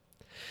 So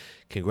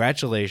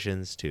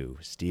congratulations to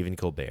Stephen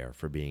Colbert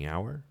for being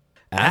our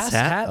Ass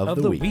Hat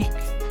of the Week.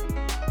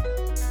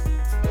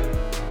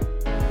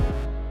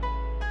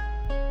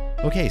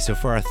 Okay, so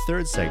for our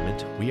third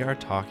segment, we are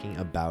talking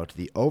about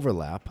the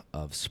overlap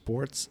of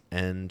sports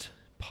and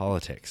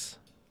politics.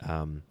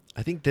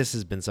 I think this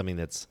has been something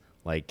that's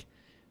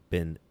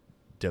been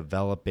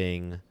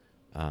developing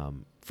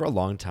for a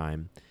long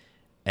time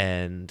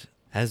and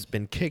has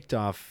been kicked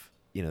off.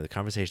 The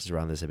conversations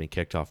around this have been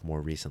kicked off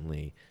more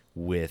recently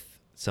with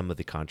some of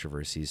the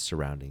controversies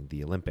surrounding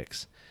the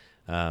Olympics.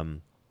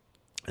 And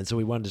so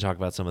we wanted to talk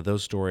about some of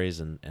those stories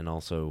and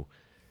also,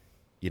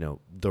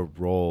 the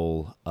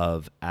role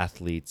of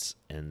athletes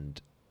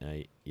and,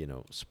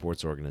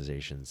 sports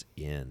organizations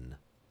in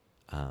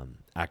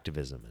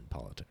activism and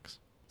politics.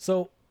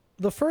 So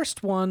the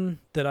first one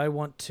that I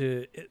want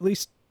to at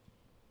least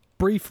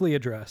briefly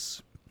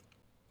address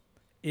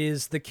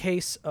is the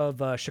case of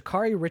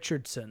Sha'Carri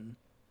Richardson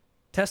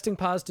testing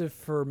positive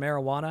for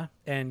marijuana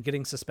and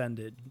getting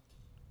suspended.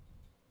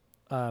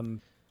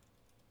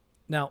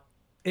 Now,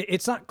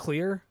 it's not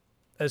clear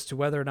as to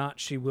whether or not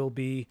she will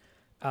be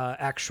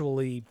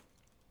actually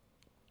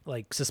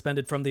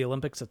suspended from the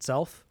Olympics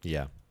itself.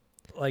 Yeah.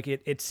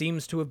 It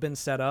seems to have been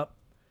set up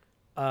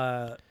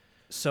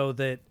so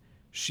that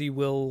she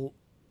will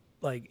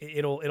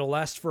it'll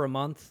last for a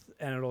month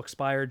and it'll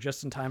expire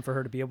just in time for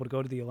her to be able to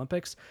go to the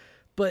Olympics.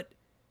 But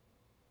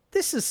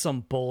this is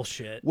some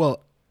bullshit.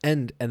 Well,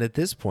 and at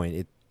this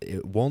point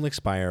it won't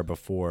expire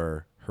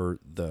before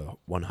the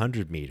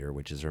 100 meter,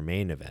 which is her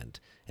main event,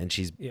 and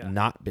she's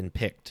not been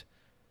picked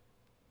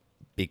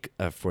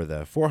for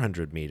the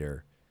 400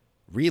 meter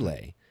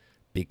relay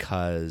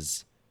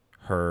because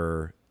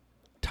her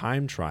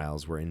time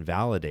trials were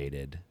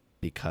invalidated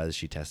because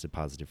she tested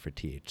positive for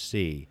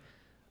THC,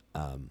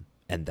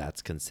 and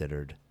that's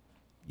considered,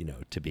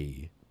 to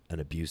be an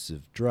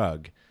abusive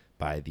drug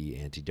by the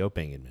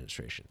Anti-Doping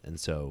Administration. And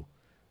so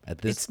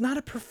it's not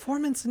a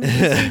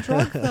performance-enhancing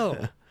drug,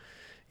 though.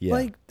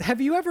 Yeah. Have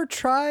you ever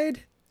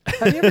tried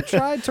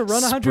to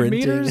run 100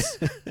 meters?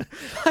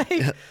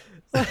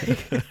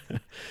 Like,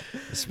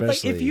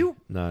 Especially if you,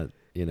 not,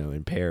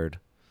 impaired.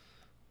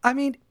 I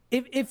mean,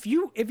 if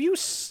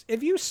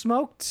you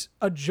smoked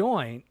a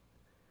joint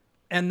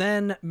and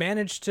then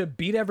managed to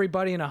beat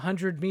everybody in a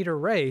 100-meter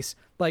race,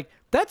 like,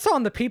 that's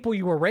on the people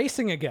you were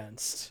racing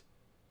against.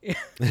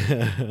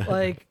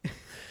 Like,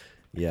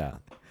 Yeah,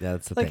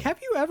 that's the like, thing.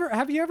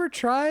 have you ever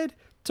tried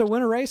to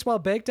win a race while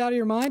baked out of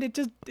your mind?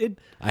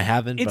 I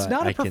haven't, it's but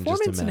not I a can just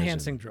performance imagine,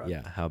 enhancing drug.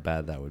 yeah, how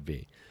bad that would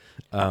be.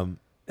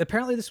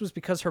 Apparently this was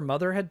because her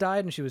mother had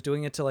died and she was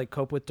doing it to like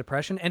cope with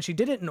depression, and she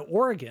did it in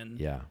Oregon.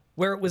 Yeah.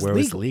 Where it was Where legal.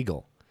 it was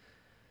legal.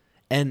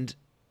 And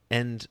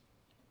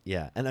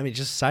yeah, and I mean,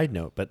 just side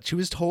note, but she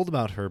was told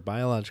about her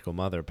biological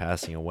mother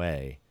passing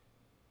away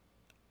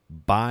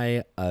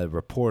by a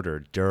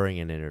reporter during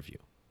an interview.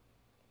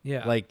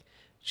 Yeah. Like,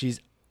 she's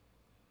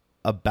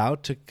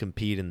about to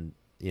compete in,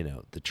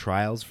 the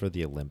trials for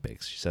the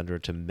Olympics. She's under a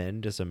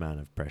tremendous amount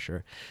of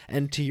pressure.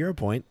 And to your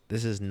point,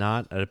 this is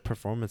not a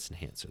performance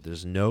enhancer.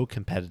 There's no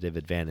competitive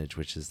advantage,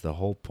 which is the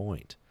whole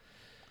point.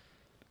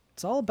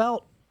 It's all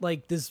about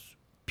like this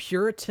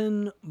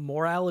Puritan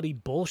morality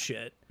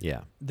bullshit.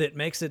 Yeah. That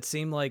makes it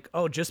seem like,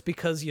 oh, just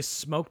because you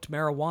smoked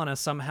marijuana,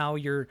 somehow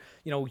you're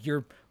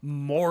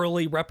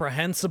morally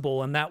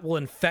reprehensible and that will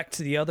infect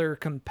the other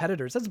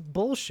competitors. That's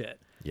bullshit.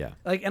 Yeah.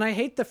 Like, and I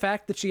hate the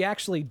fact that she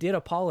actually did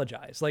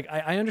apologize. Like,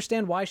 I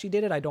understand why she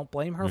did it. I don't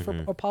blame her for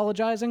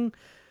apologizing.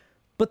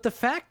 But the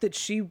fact that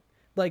she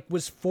like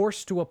was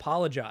forced to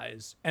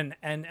apologize and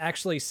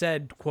actually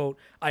said, quote,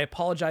 "I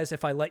apologize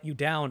if I let you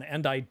down,"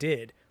 and I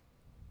did.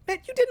 Man,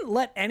 you didn't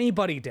let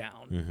anybody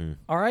down.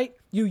 All right?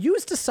 You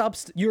used a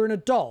substance. You're an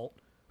adult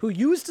who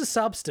used a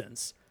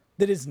substance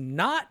that is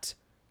not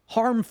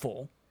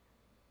harmful,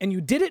 and you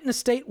did it in a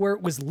state where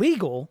it was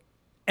legal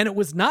and it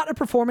was not a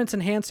performance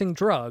enhancing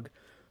drug.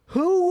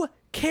 Who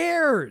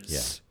cares?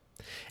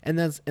 Yeah. And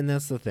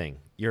that's the thing.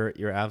 You're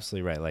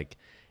absolutely right. Like,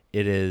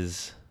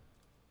 it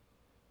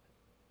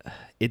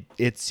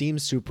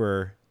seems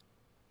super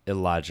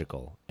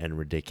illogical and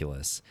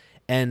ridiculous.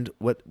 And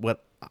what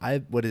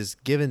has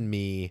made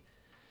me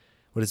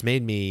what has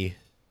made me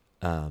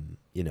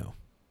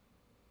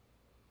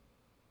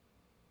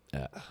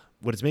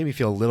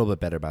feel a little bit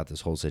better about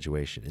this whole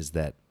situation is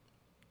that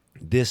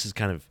this has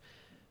kind of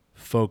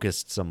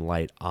focused some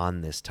light on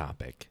this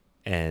topic.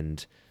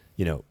 And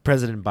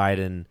President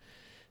Biden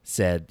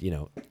said,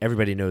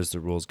 everybody knows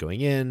the rules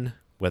going in.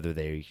 Whether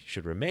they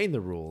should remain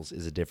the rules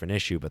is a different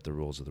issue, but the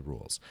rules are the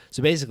rules.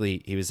 So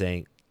basically, he was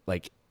saying,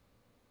 like,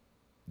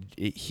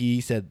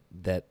 he said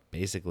that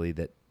basically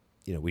that,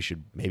 we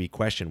should maybe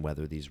question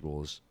whether these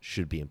rules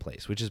should be in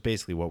place, which is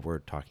basically what we're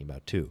talking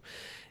about too.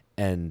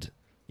 And,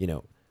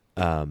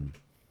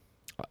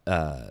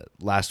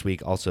 last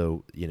week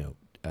also,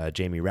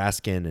 Jamie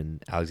Raskin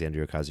and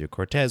Alexandria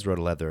Ocasio-Cortez wrote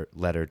a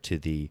letter to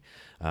the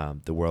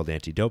World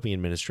Anti-Doping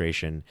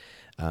Administration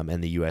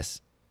and the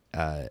U.S.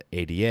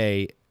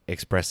 ADA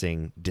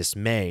expressing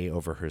dismay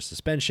over her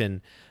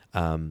suspension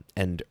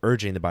and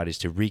urging the bodies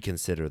to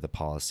reconsider the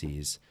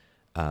policies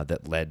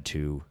that led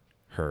to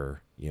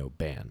her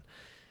ban.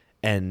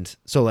 And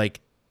so,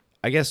 like,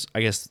 I guess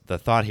the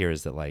thought here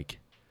is that, like,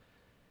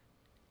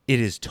 it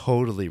is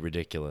totally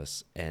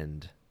ridiculous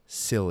and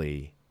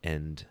silly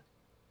and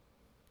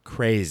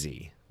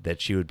crazy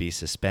that she would be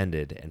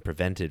suspended and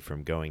prevented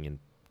from going and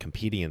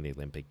competing in the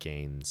Olympic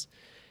Games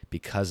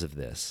because of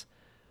this.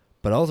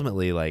 But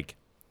ultimately, like,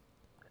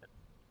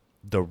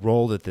 the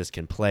role that this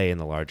can play in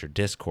the larger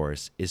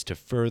discourse is to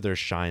further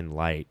shine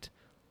light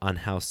on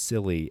how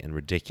silly and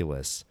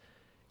ridiculous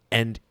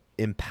and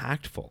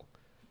impactful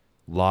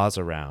laws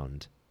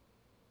around,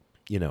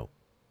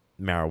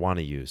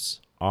 marijuana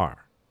use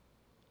are.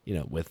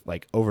 With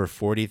like over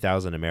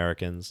 40,000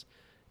 Americans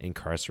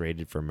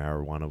incarcerated for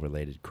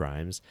marijuana-related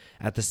crimes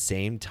at the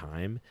same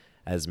time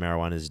as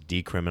marijuana is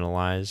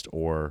decriminalized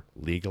or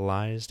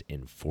legalized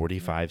in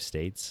 45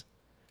 states.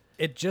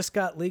 It just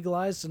got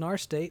legalized in our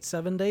state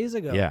 7 days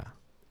ago. Yeah.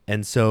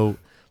 And so,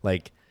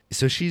 like,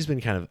 so she's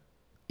been kind of,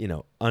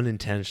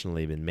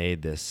 unintentionally been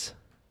made this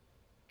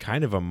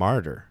kind of a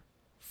martyr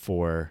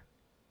for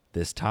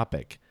this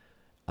topic.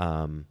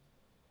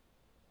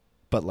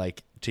 But,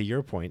 like, to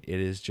your point, it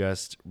is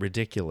just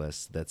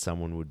ridiculous that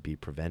someone would be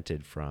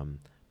prevented from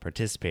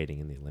participating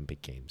in the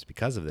Olympic Games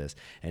because of this.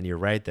 And you're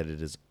right that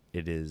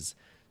it is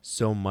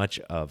so much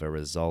of a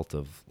result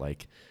of,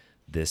 like,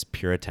 this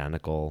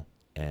puritanical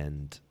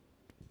and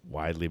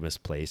widely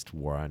misplaced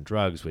war on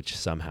drugs, which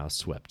somehow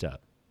swept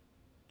up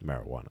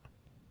marijuana.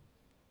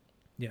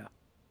 Yeah.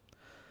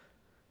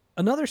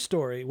 Another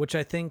story, which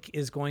I think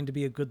is going to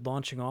be a good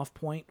launching off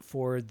point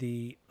for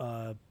the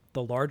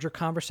larger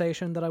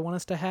conversation that I want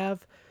us to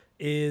have,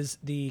 is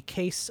the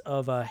case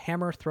of a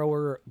hammer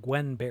thrower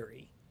Gwen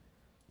Berry.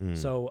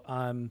 So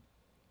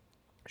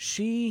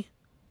she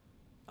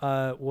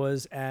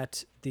was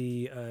at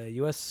the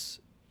U.S.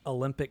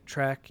 Olympic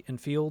track and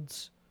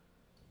fields,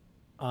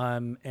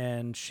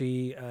 and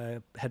she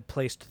had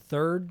placed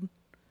third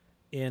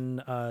in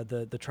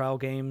the trial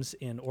games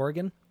in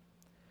Oregon,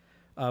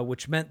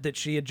 which meant that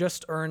she had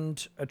just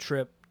earned a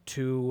trip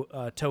to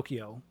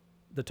Tokyo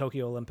the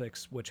Tokyo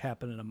Olympics, which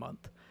happen in a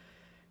month.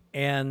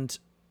 And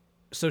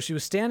so she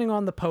was standing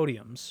on the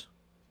podiums,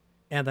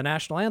 and the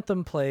national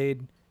anthem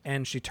played,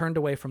 and she turned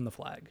away from the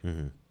flag.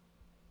 Mm-hmm.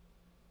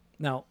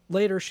 Now,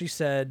 later she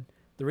said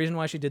the reason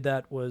why she did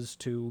that was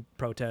to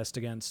protest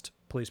against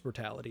police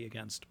brutality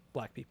against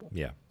black people.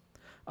 Yeah.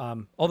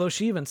 Although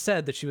she even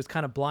said that she was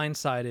kind of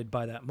blindsided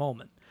by that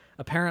moment.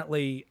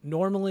 Apparently,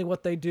 normally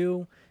what they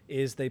do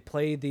is they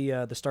play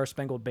the Star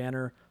Spangled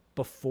Banner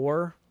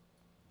before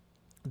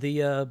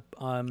the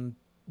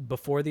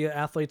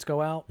athletes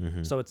go out,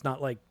 so it's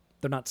not like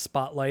they're not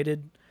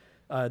spotlighted.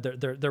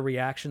 Their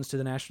reactions to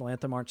the national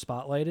anthem aren't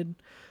spotlighted.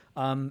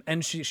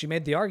 And she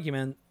made the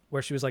argument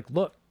where she was like,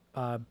 "Look,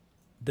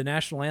 the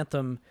national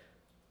anthem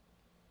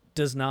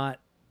does not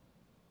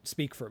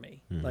speak for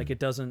me. Like it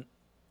doesn't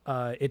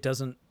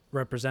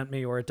represent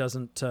me, or it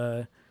doesn't.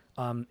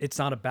 It's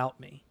not about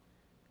me."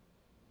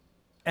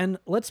 And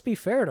let's be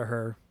fair to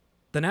her,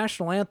 the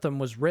national anthem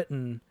was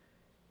written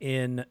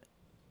in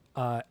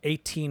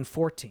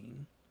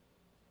 1814,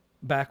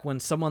 back when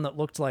someone that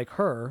looked like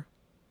her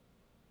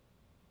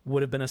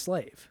would have been a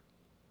slave,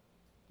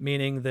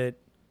 meaning that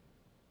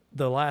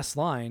the last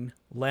line,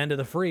 "Land of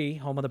the free,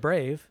 home of the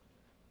brave,"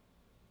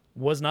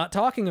 was not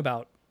talking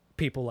about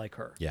people like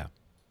her. Yeah.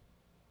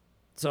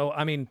 So,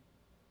 I mean,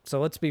 so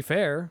let's be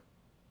fair.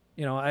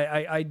 You know,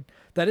 I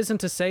that isn't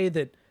to say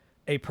that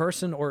a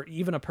person or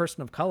even a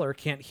person of color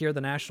can't hear the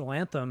national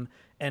anthem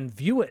and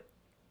view it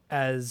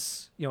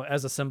as, you know,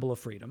 as a symbol of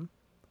freedom,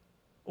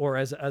 or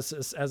as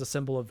a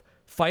symbol of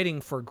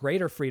fighting for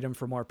greater freedom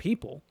for more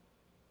people.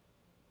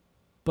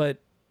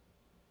 But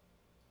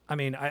I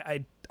mean,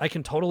 I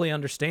can totally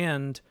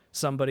understand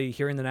somebody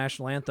hearing the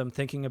national anthem,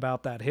 thinking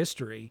about that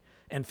history,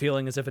 and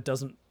feeling as if it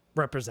doesn't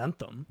represent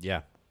them.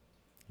 Yeah.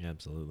 Yeah,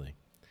 absolutely.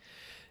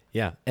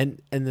 Yeah.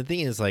 And the thing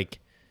is, like,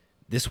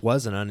 this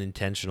was an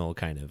unintentional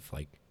kind of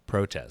like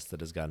protest that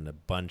has gotten a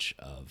bunch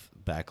of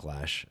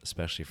backlash,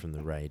 especially from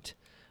the right.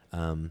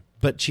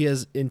 But she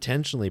has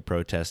intentionally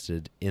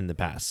protested in the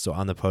past. So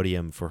on the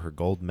podium for her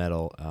gold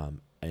medal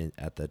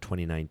at the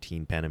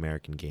 2019 Pan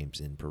American Games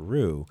in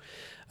Peru,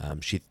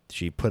 she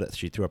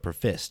threw up her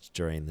fist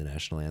during the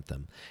national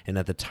anthem, and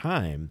at the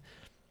time,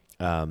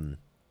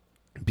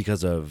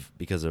 because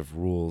of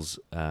rules,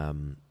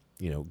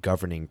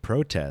 governing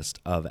protest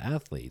of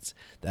athletes,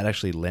 that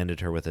actually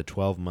landed her with a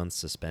 12-month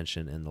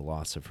suspension and the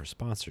loss of her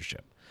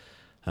sponsorship.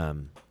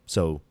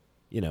 So,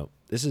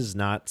 this is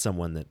not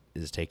someone that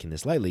is taking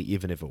this lightly,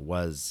 even if it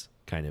was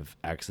kind of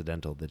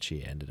accidental that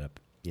she ended up,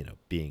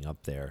 being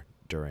up there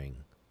during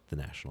the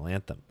national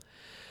anthem.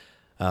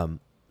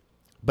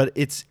 But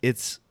it's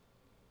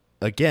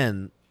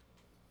again,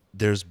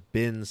 there's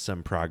been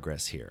some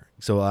progress here.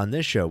 So on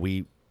this show,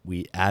 we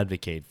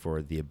advocate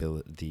for the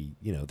ability,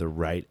 the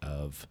right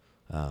of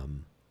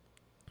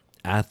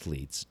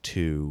athletes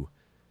to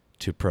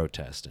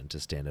protest and to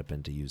stand up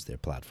and to use their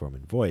platform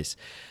and voice.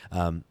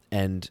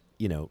 And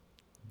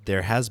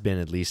there has been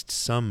at least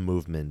some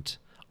movement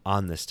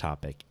on this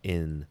topic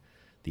in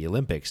the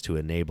Olympics to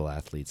enable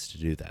athletes to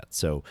do that.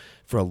 So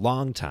for a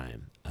long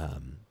time,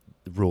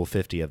 Rule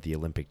 50 of the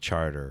Olympic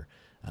Charter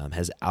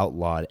has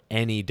outlawed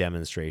any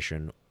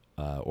demonstration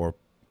of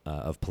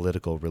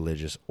political,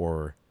 religious,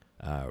 or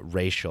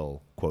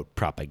racial, quote,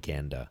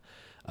 propaganda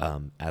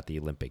at the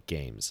Olympic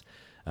Games.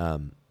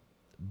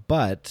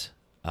 But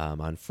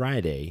on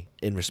Friday,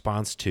 in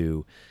response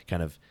to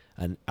kind of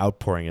an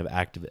outpouring of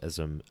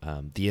activism,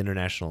 the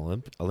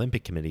International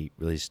Olympic Committee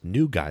released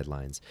new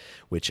guidelines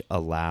which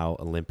allow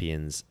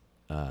Olympians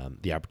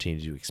the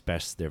opportunity to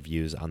express their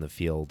views on the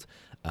field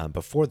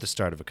before the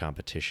start of a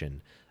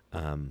competition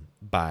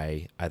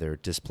by either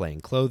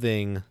displaying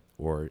clothing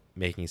or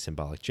making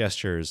symbolic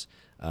gestures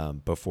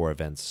before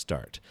events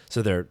start.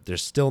 So they're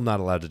still not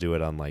allowed to do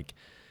it on the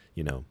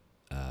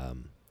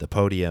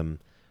podium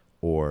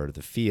or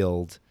the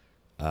field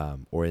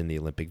or in the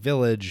Olympic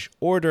Village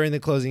or during the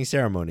closing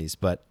ceremonies,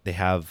 but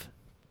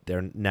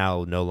they're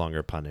now no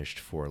longer punished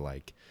for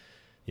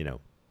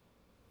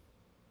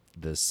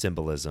the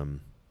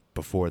symbolism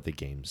before the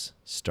games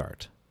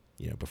start,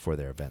 before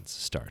their events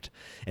start.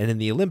 And in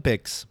the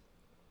Olympics,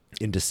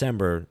 in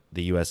December,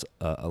 the U.S.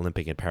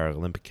 Olympic and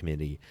Paralympic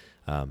Committee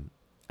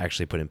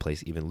actually put in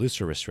place even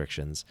looser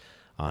restrictions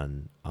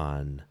on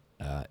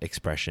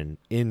expression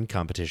in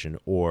competition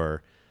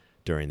or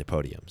during the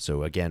podium.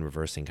 So again,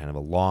 reversing kind of a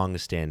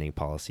long-standing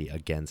policy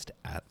against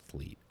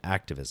athlete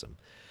activism,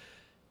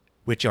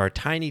 which are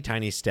tiny,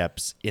 tiny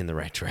steps in the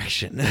right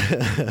direction.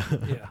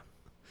 Yeah.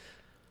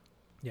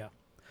 Yeah.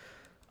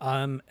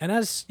 And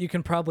as you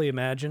can probably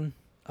imagine,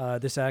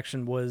 this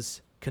action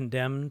was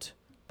condemned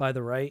by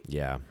the right.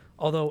 Yeah.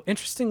 Although,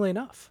 interestingly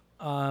enough,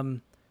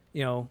 Senator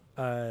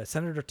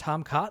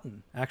Tom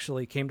Cotton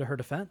actually came to her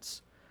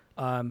defense.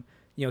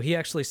 He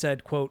actually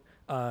said, quote,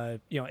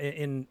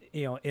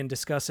 in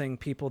discussing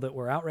people that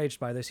were outraged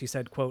by this, he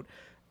said, quote,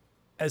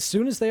 "As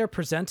soon as they are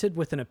presented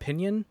with an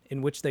opinion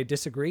in which they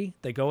disagree,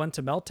 they go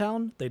into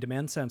meltdown, they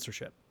demand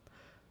censorship."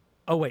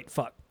 Oh, wait,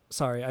 fuck.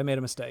 Sorry, I made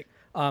a mistake.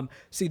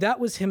 See, that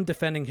was him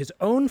defending his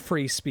own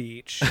free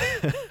speech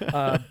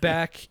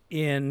back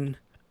in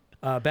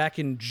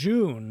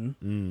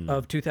June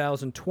of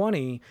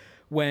 2020,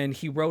 when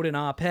he wrote an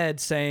op-ed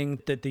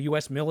saying that the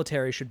U.S.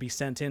 military should be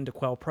sent in to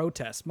quell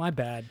protests. My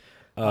bad.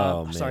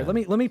 Sorry.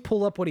 Man. Let me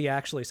pull up what he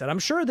actually said. I'm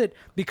sure that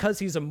because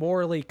he's a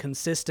morally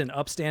consistent,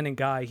 upstanding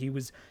guy, he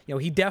was,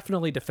 he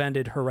definitely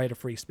defended her right of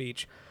free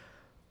speech.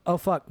 Oh,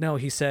 fuck. No,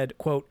 he said,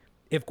 quote,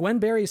 "If Gwen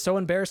Berry is so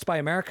embarrassed by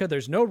America,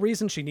 there's no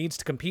reason she needs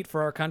to compete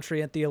for our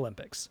country at the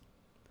Olympics.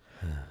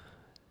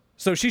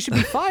 So she should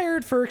be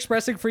fired for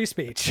expressing free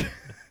speech."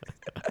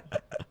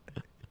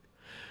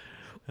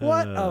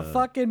 What a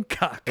fucking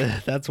cuck.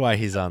 That's why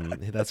he's on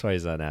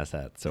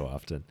Asshat so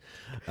often.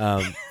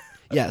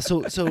 Yeah.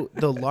 So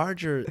the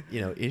larger,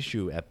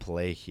 issue at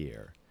play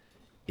here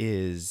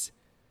is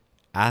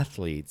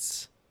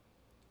athletes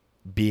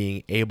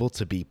being able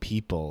to be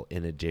people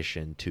in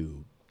addition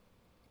to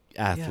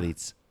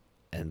athletes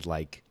and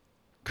like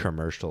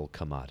commercial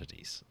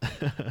commodities.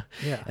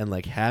 Yeah. And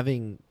like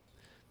having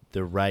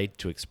the right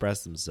to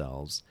express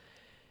themselves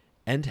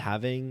and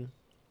having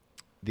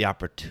the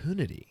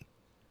opportunity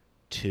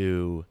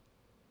to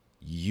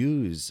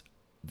use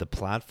the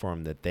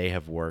platform that they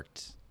have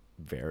worked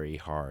very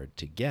hard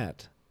to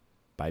get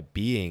by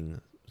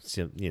being,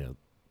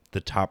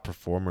 the top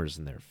performers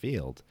in their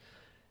field,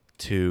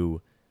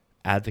 to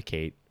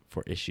advocate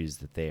for issues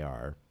that they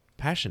are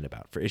passionate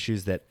about, for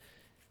issues that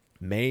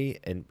may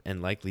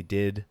and likely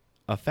did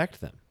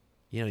affect them.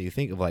 You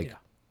think of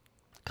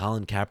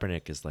Colin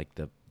Kaepernick is like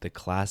the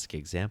classic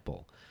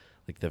example,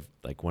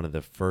 like one of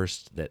the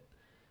first that,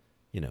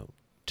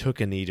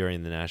 took a knee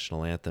during the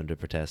national anthem to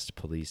protest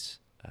police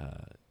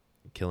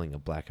killing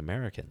of Black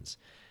Americans,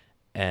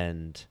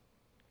 and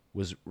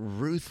was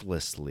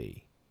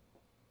ruthlessly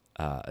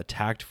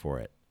attacked for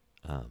it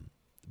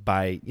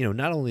by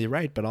not only the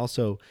right but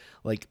also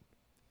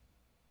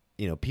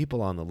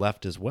people on the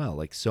left as well.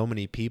 Like, so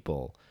many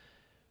people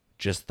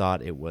just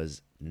thought it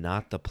was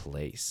not the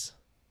place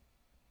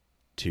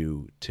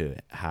to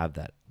have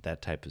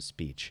that type of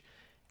speech.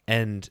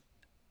 And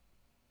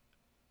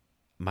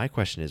my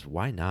question is,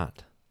 why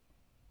not?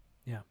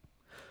 Yeah.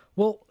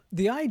 Well,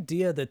 the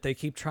idea that they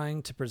keep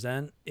trying to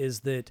present is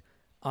that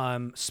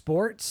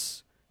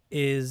sports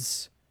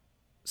is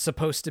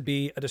supposed to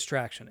be a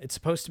distraction. It's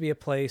supposed to be a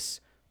place,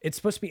 it's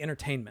supposed to be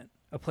entertainment,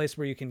 a place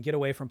where you can get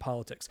away from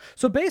politics.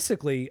 So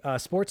basically,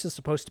 sports is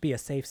supposed to be a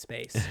safe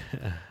space.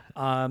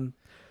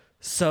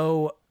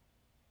 So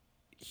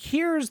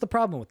here's the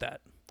problem with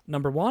that.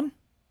 Number one,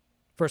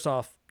 first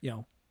off,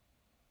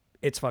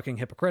 it's fucking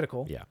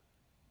hypocritical. Yeah.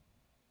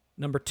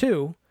 Number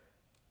two,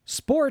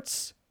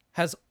 sports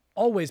has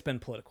always been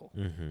political.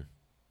 Mm-hmm.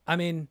 I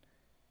mean,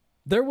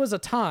 there was a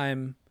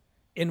time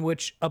in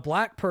which a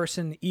black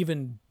person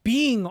even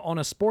being on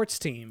a sports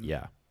team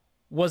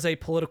was a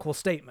political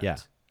statement. Yeah.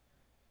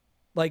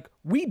 Like,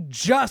 we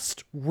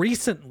just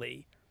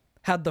recently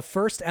had the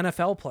first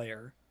NFL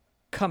player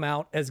come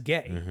out as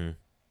gay. Mm-hmm.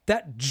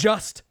 That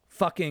just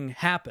fucking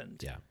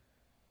happened. Yeah.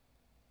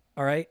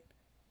 All right.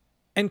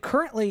 And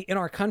currently in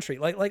our country,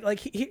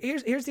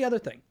 here's the other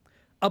thing.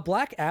 A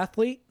black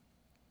athlete,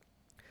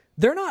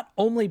 they're not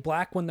only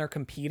black when they're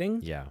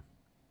competing. Yeah.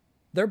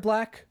 They're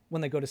black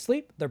when they go to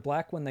sleep. They're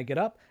black when they get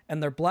up,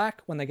 and they're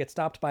black when they get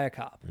stopped by a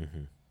cop.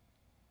 Mm-hmm.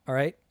 All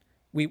right.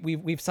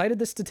 We've cited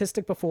this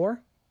statistic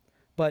before,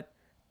 but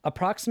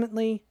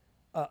approximately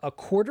a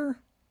quarter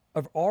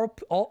of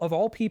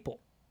all people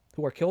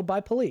who are killed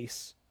by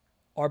police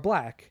are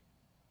black,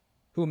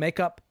 who make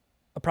up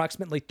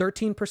approximately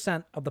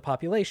 13% of the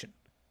population.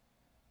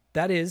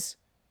 That is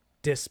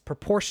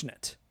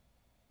disproportionate.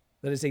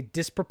 That is a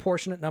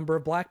disproportionate number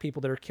of black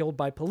people that are killed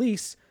by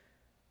police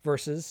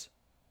versus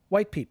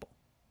white people.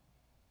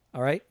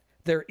 All right?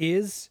 There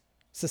is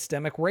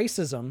systemic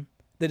racism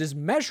that is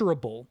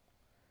measurable,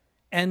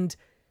 and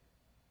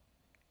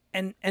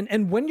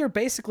when you're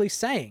basically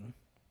saying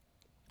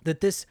that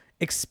this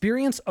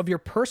experience of your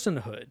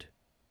personhood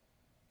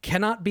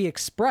cannot be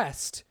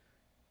expressed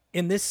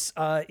in this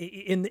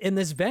in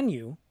this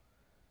venue,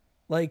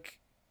 like,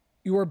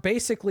 you are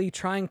basically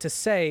trying to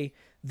say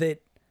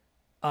that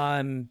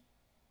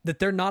that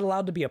they're not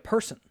allowed to be a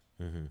person.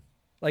 Mm-hmm.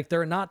 Like,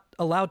 they're not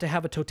allowed to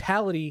have a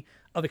totality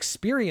of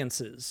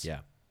experiences.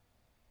 Yeah.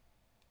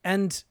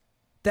 And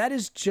that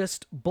is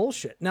just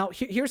bullshit. Now,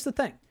 here's the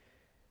thing.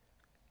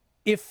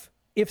 If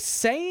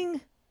saying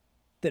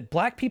that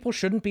black people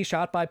shouldn't be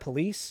shot by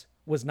police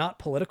was not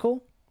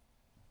political,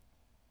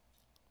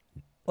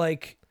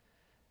 like...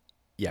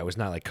 Yeah, it was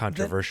not like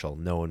controversial.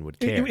 No one would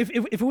care. If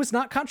it was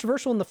not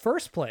controversial in the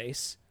first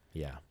place,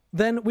 yeah,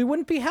 then we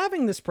wouldn't be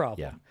having this problem.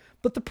 Yeah.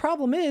 But the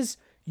problem is,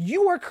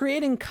 you are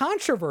creating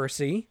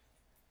controversy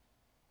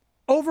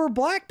over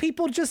black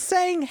people just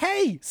saying,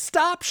 hey,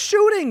 stop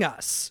shooting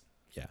us.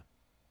 Yeah.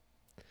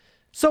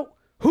 So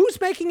who's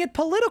making it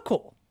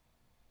political?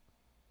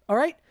 All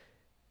right.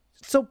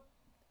 So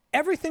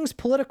everything's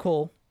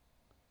political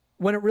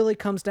when it really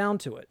comes down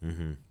to it.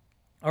 Mm-hmm.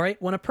 All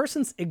right. When a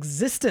person's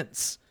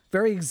existence,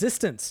 very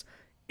existence,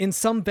 in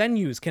some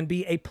venues can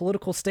be a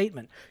political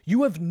statement.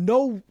 You have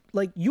no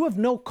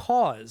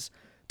cause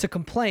to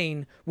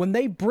complain when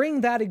they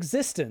bring that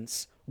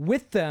existence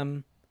with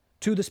them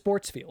to the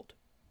sports field.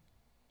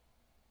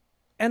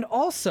 And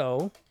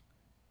also,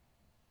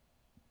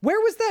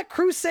 where was that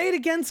crusade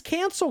against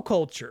cancel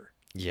culture?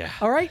 Yeah.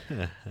 All right?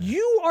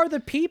 You are the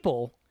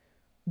people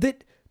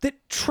that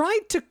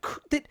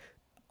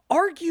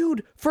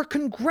argued for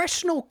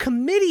congressional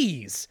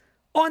committees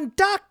on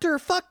Dr.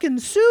 fucking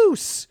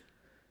Seuss.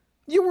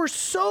 You were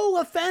so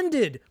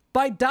offended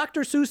by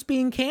Dr. Seuss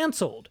being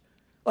canceled.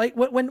 Like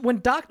when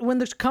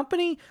the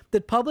company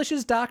that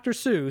publishes Dr.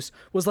 Seuss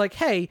was like,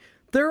 "Hey,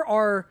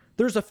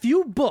 there's a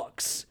few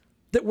books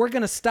that we're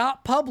going to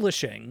stop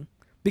publishing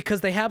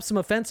because they have some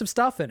offensive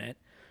stuff in it."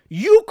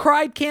 You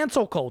cried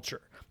cancel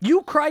culture.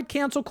 You cried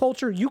cancel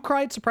culture. You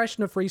cried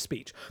suppression of free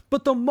speech.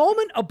 But the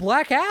moment a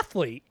black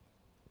athlete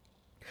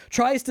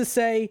tries to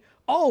say,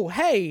 "Oh,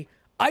 hey,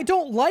 I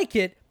don't like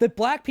it that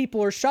black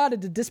people are shot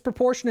at a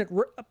disproportionate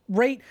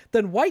rate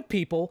than white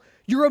people,"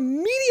 your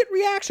immediate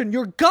reaction,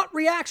 your gut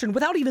reaction,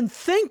 without even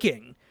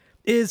thinking,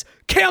 is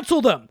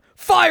cancel them,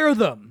 fire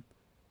them.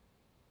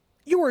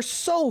 You are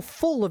so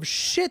full of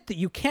shit that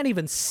you can't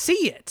even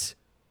see it.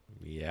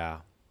 Yeah.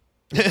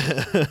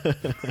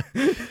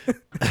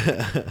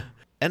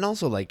 And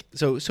also, like,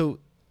 so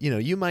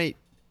you might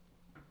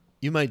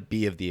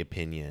be of the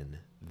opinion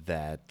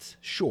that,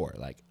 sure,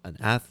 like an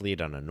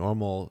athlete on a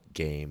normal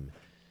game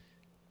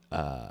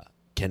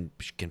can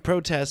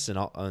protest and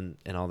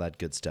all that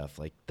good stuff.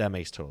 Like, that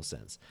makes total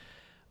sense.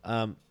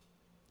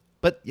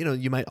 But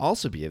you might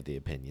also be of the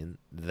opinion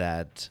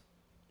that,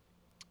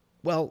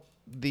 well,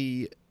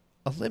 the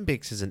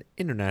Olympics is an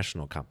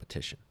international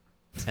competition,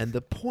 and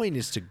the point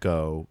is to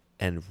go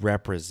and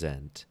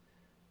represent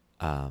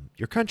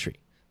your country,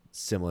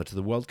 similar to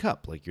the World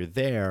Cup. Like, you're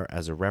there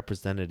as a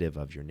representative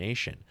of your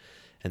nation,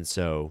 and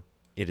so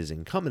it is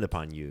incumbent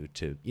upon you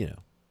to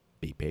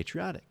be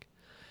patriotic.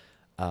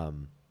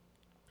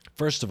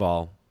 First of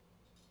all,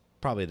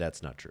 probably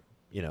that's not true.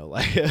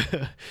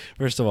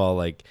 First of all,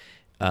 like,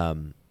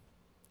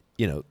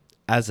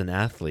 as an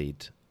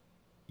athlete,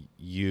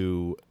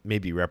 you may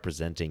be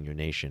representing your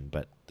nation,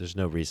 but there's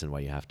no reason why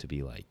you have to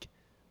be like,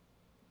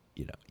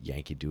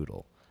 Yankee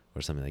Doodle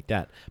or something like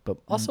that. But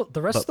also,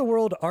 the rest of the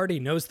world already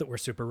knows that we're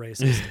super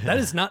racist. That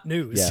is not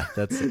news. Yeah,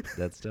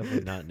 that's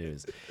definitely not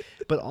news.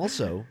 But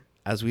also,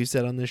 as we've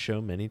said on this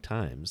show many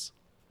times,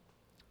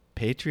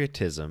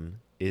 patriotism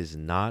is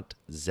not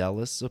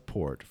zealous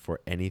support for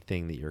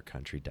anything that your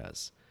country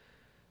does.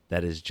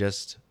 That is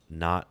just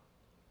not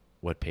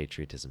what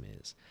patriotism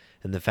is.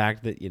 And the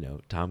fact that,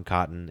 Tom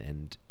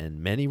Cotton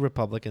and many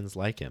Republicans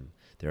like him,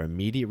 their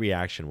immediate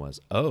reaction was,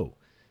 "Oh,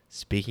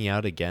 speaking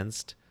out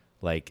against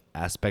like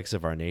aspects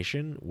of our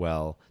nation,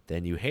 well,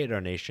 then you hate our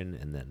nation,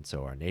 and then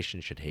so our nation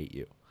should hate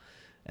you."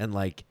 And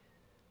like,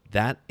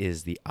 that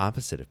is the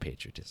opposite of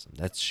patriotism.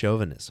 That's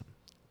chauvinism.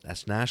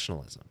 That's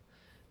nationalism.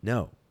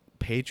 No,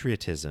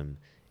 patriotism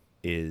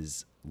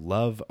is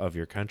love of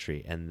your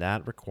country, and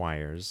that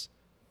requires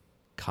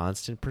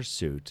constant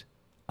pursuit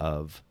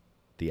of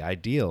the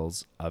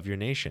ideals of your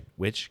nation,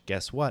 which,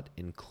 guess what,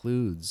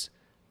 includes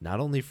not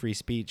only free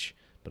speech,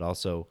 but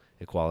also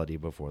equality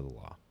before the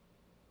law.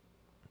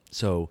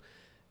 So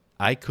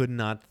I could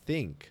not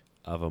think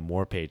of a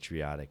more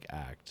patriotic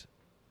act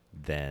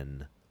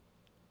than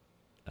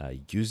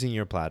using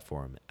your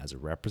platform as a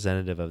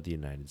representative of the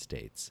United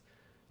States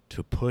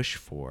to push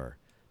for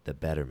the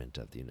betterment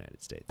of the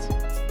United States.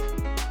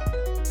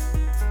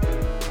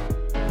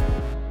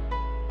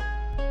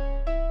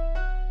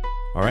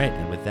 All right,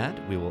 and with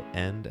that, we will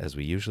end, as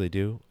we usually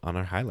do, on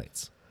our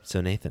highlights.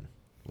 So, Nathan,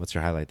 what's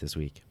your highlight this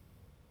week?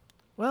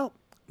 Well,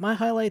 my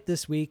highlight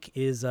this week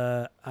is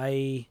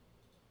I'm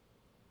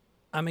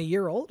a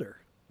year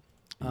older.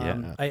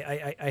 Yeah.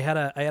 I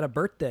had a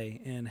birthday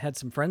and had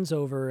some friends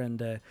over,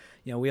 and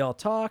we all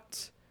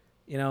talked.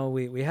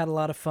 We had a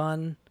lot of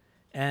fun,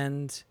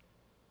 and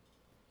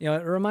it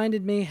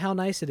reminded me how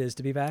nice it is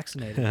to be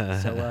vaccinated.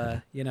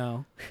 So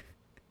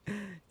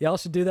y'all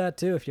should do that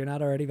too if you're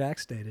not already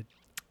vaccinated.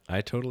 I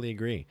totally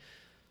agree.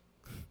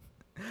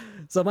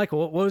 So, Michael,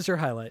 what was your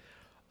highlight?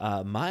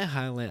 My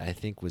highlight, I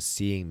think, was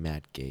seeing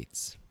Matt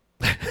Gaetz.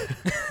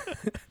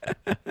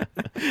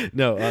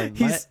 No,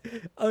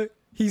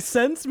 he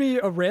sends me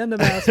a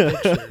random ass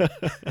picture,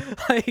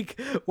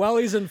 like while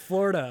he's in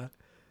Florida,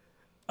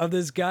 of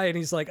this guy, and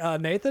he's like,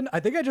 "Nathan,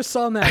 I think I just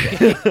saw Matt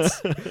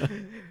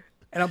Gaetz."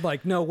 And I'm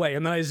like, "No way!"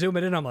 And then I zoom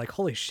it in, I'm like,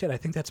 "Holy shit, I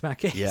think that's Matt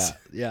Gaetz."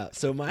 Yeah.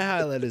 So my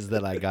highlight is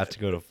that I got to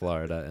go to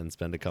Florida and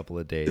spend a couple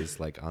of days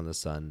like on the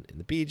sun in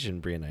the beach,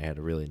 and Brie and I had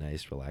a really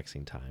nice,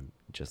 relaxing time,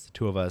 just the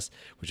two of us,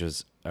 which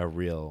was a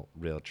real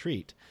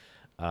treat.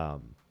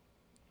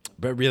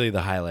 But really,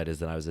 the highlight is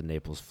that I was in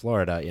Naples,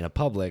 Florida, in a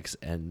Publix,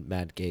 and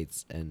Matt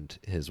Gaetz and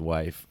his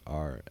wife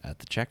are at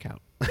the checkout.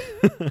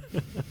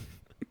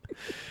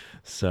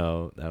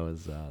 So that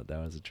was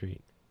a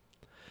treat.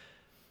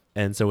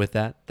 And so with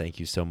that,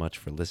 thank you so much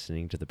for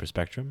listening to The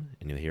Perspectrum,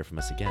 and you'll hear from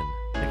us again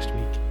next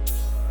week.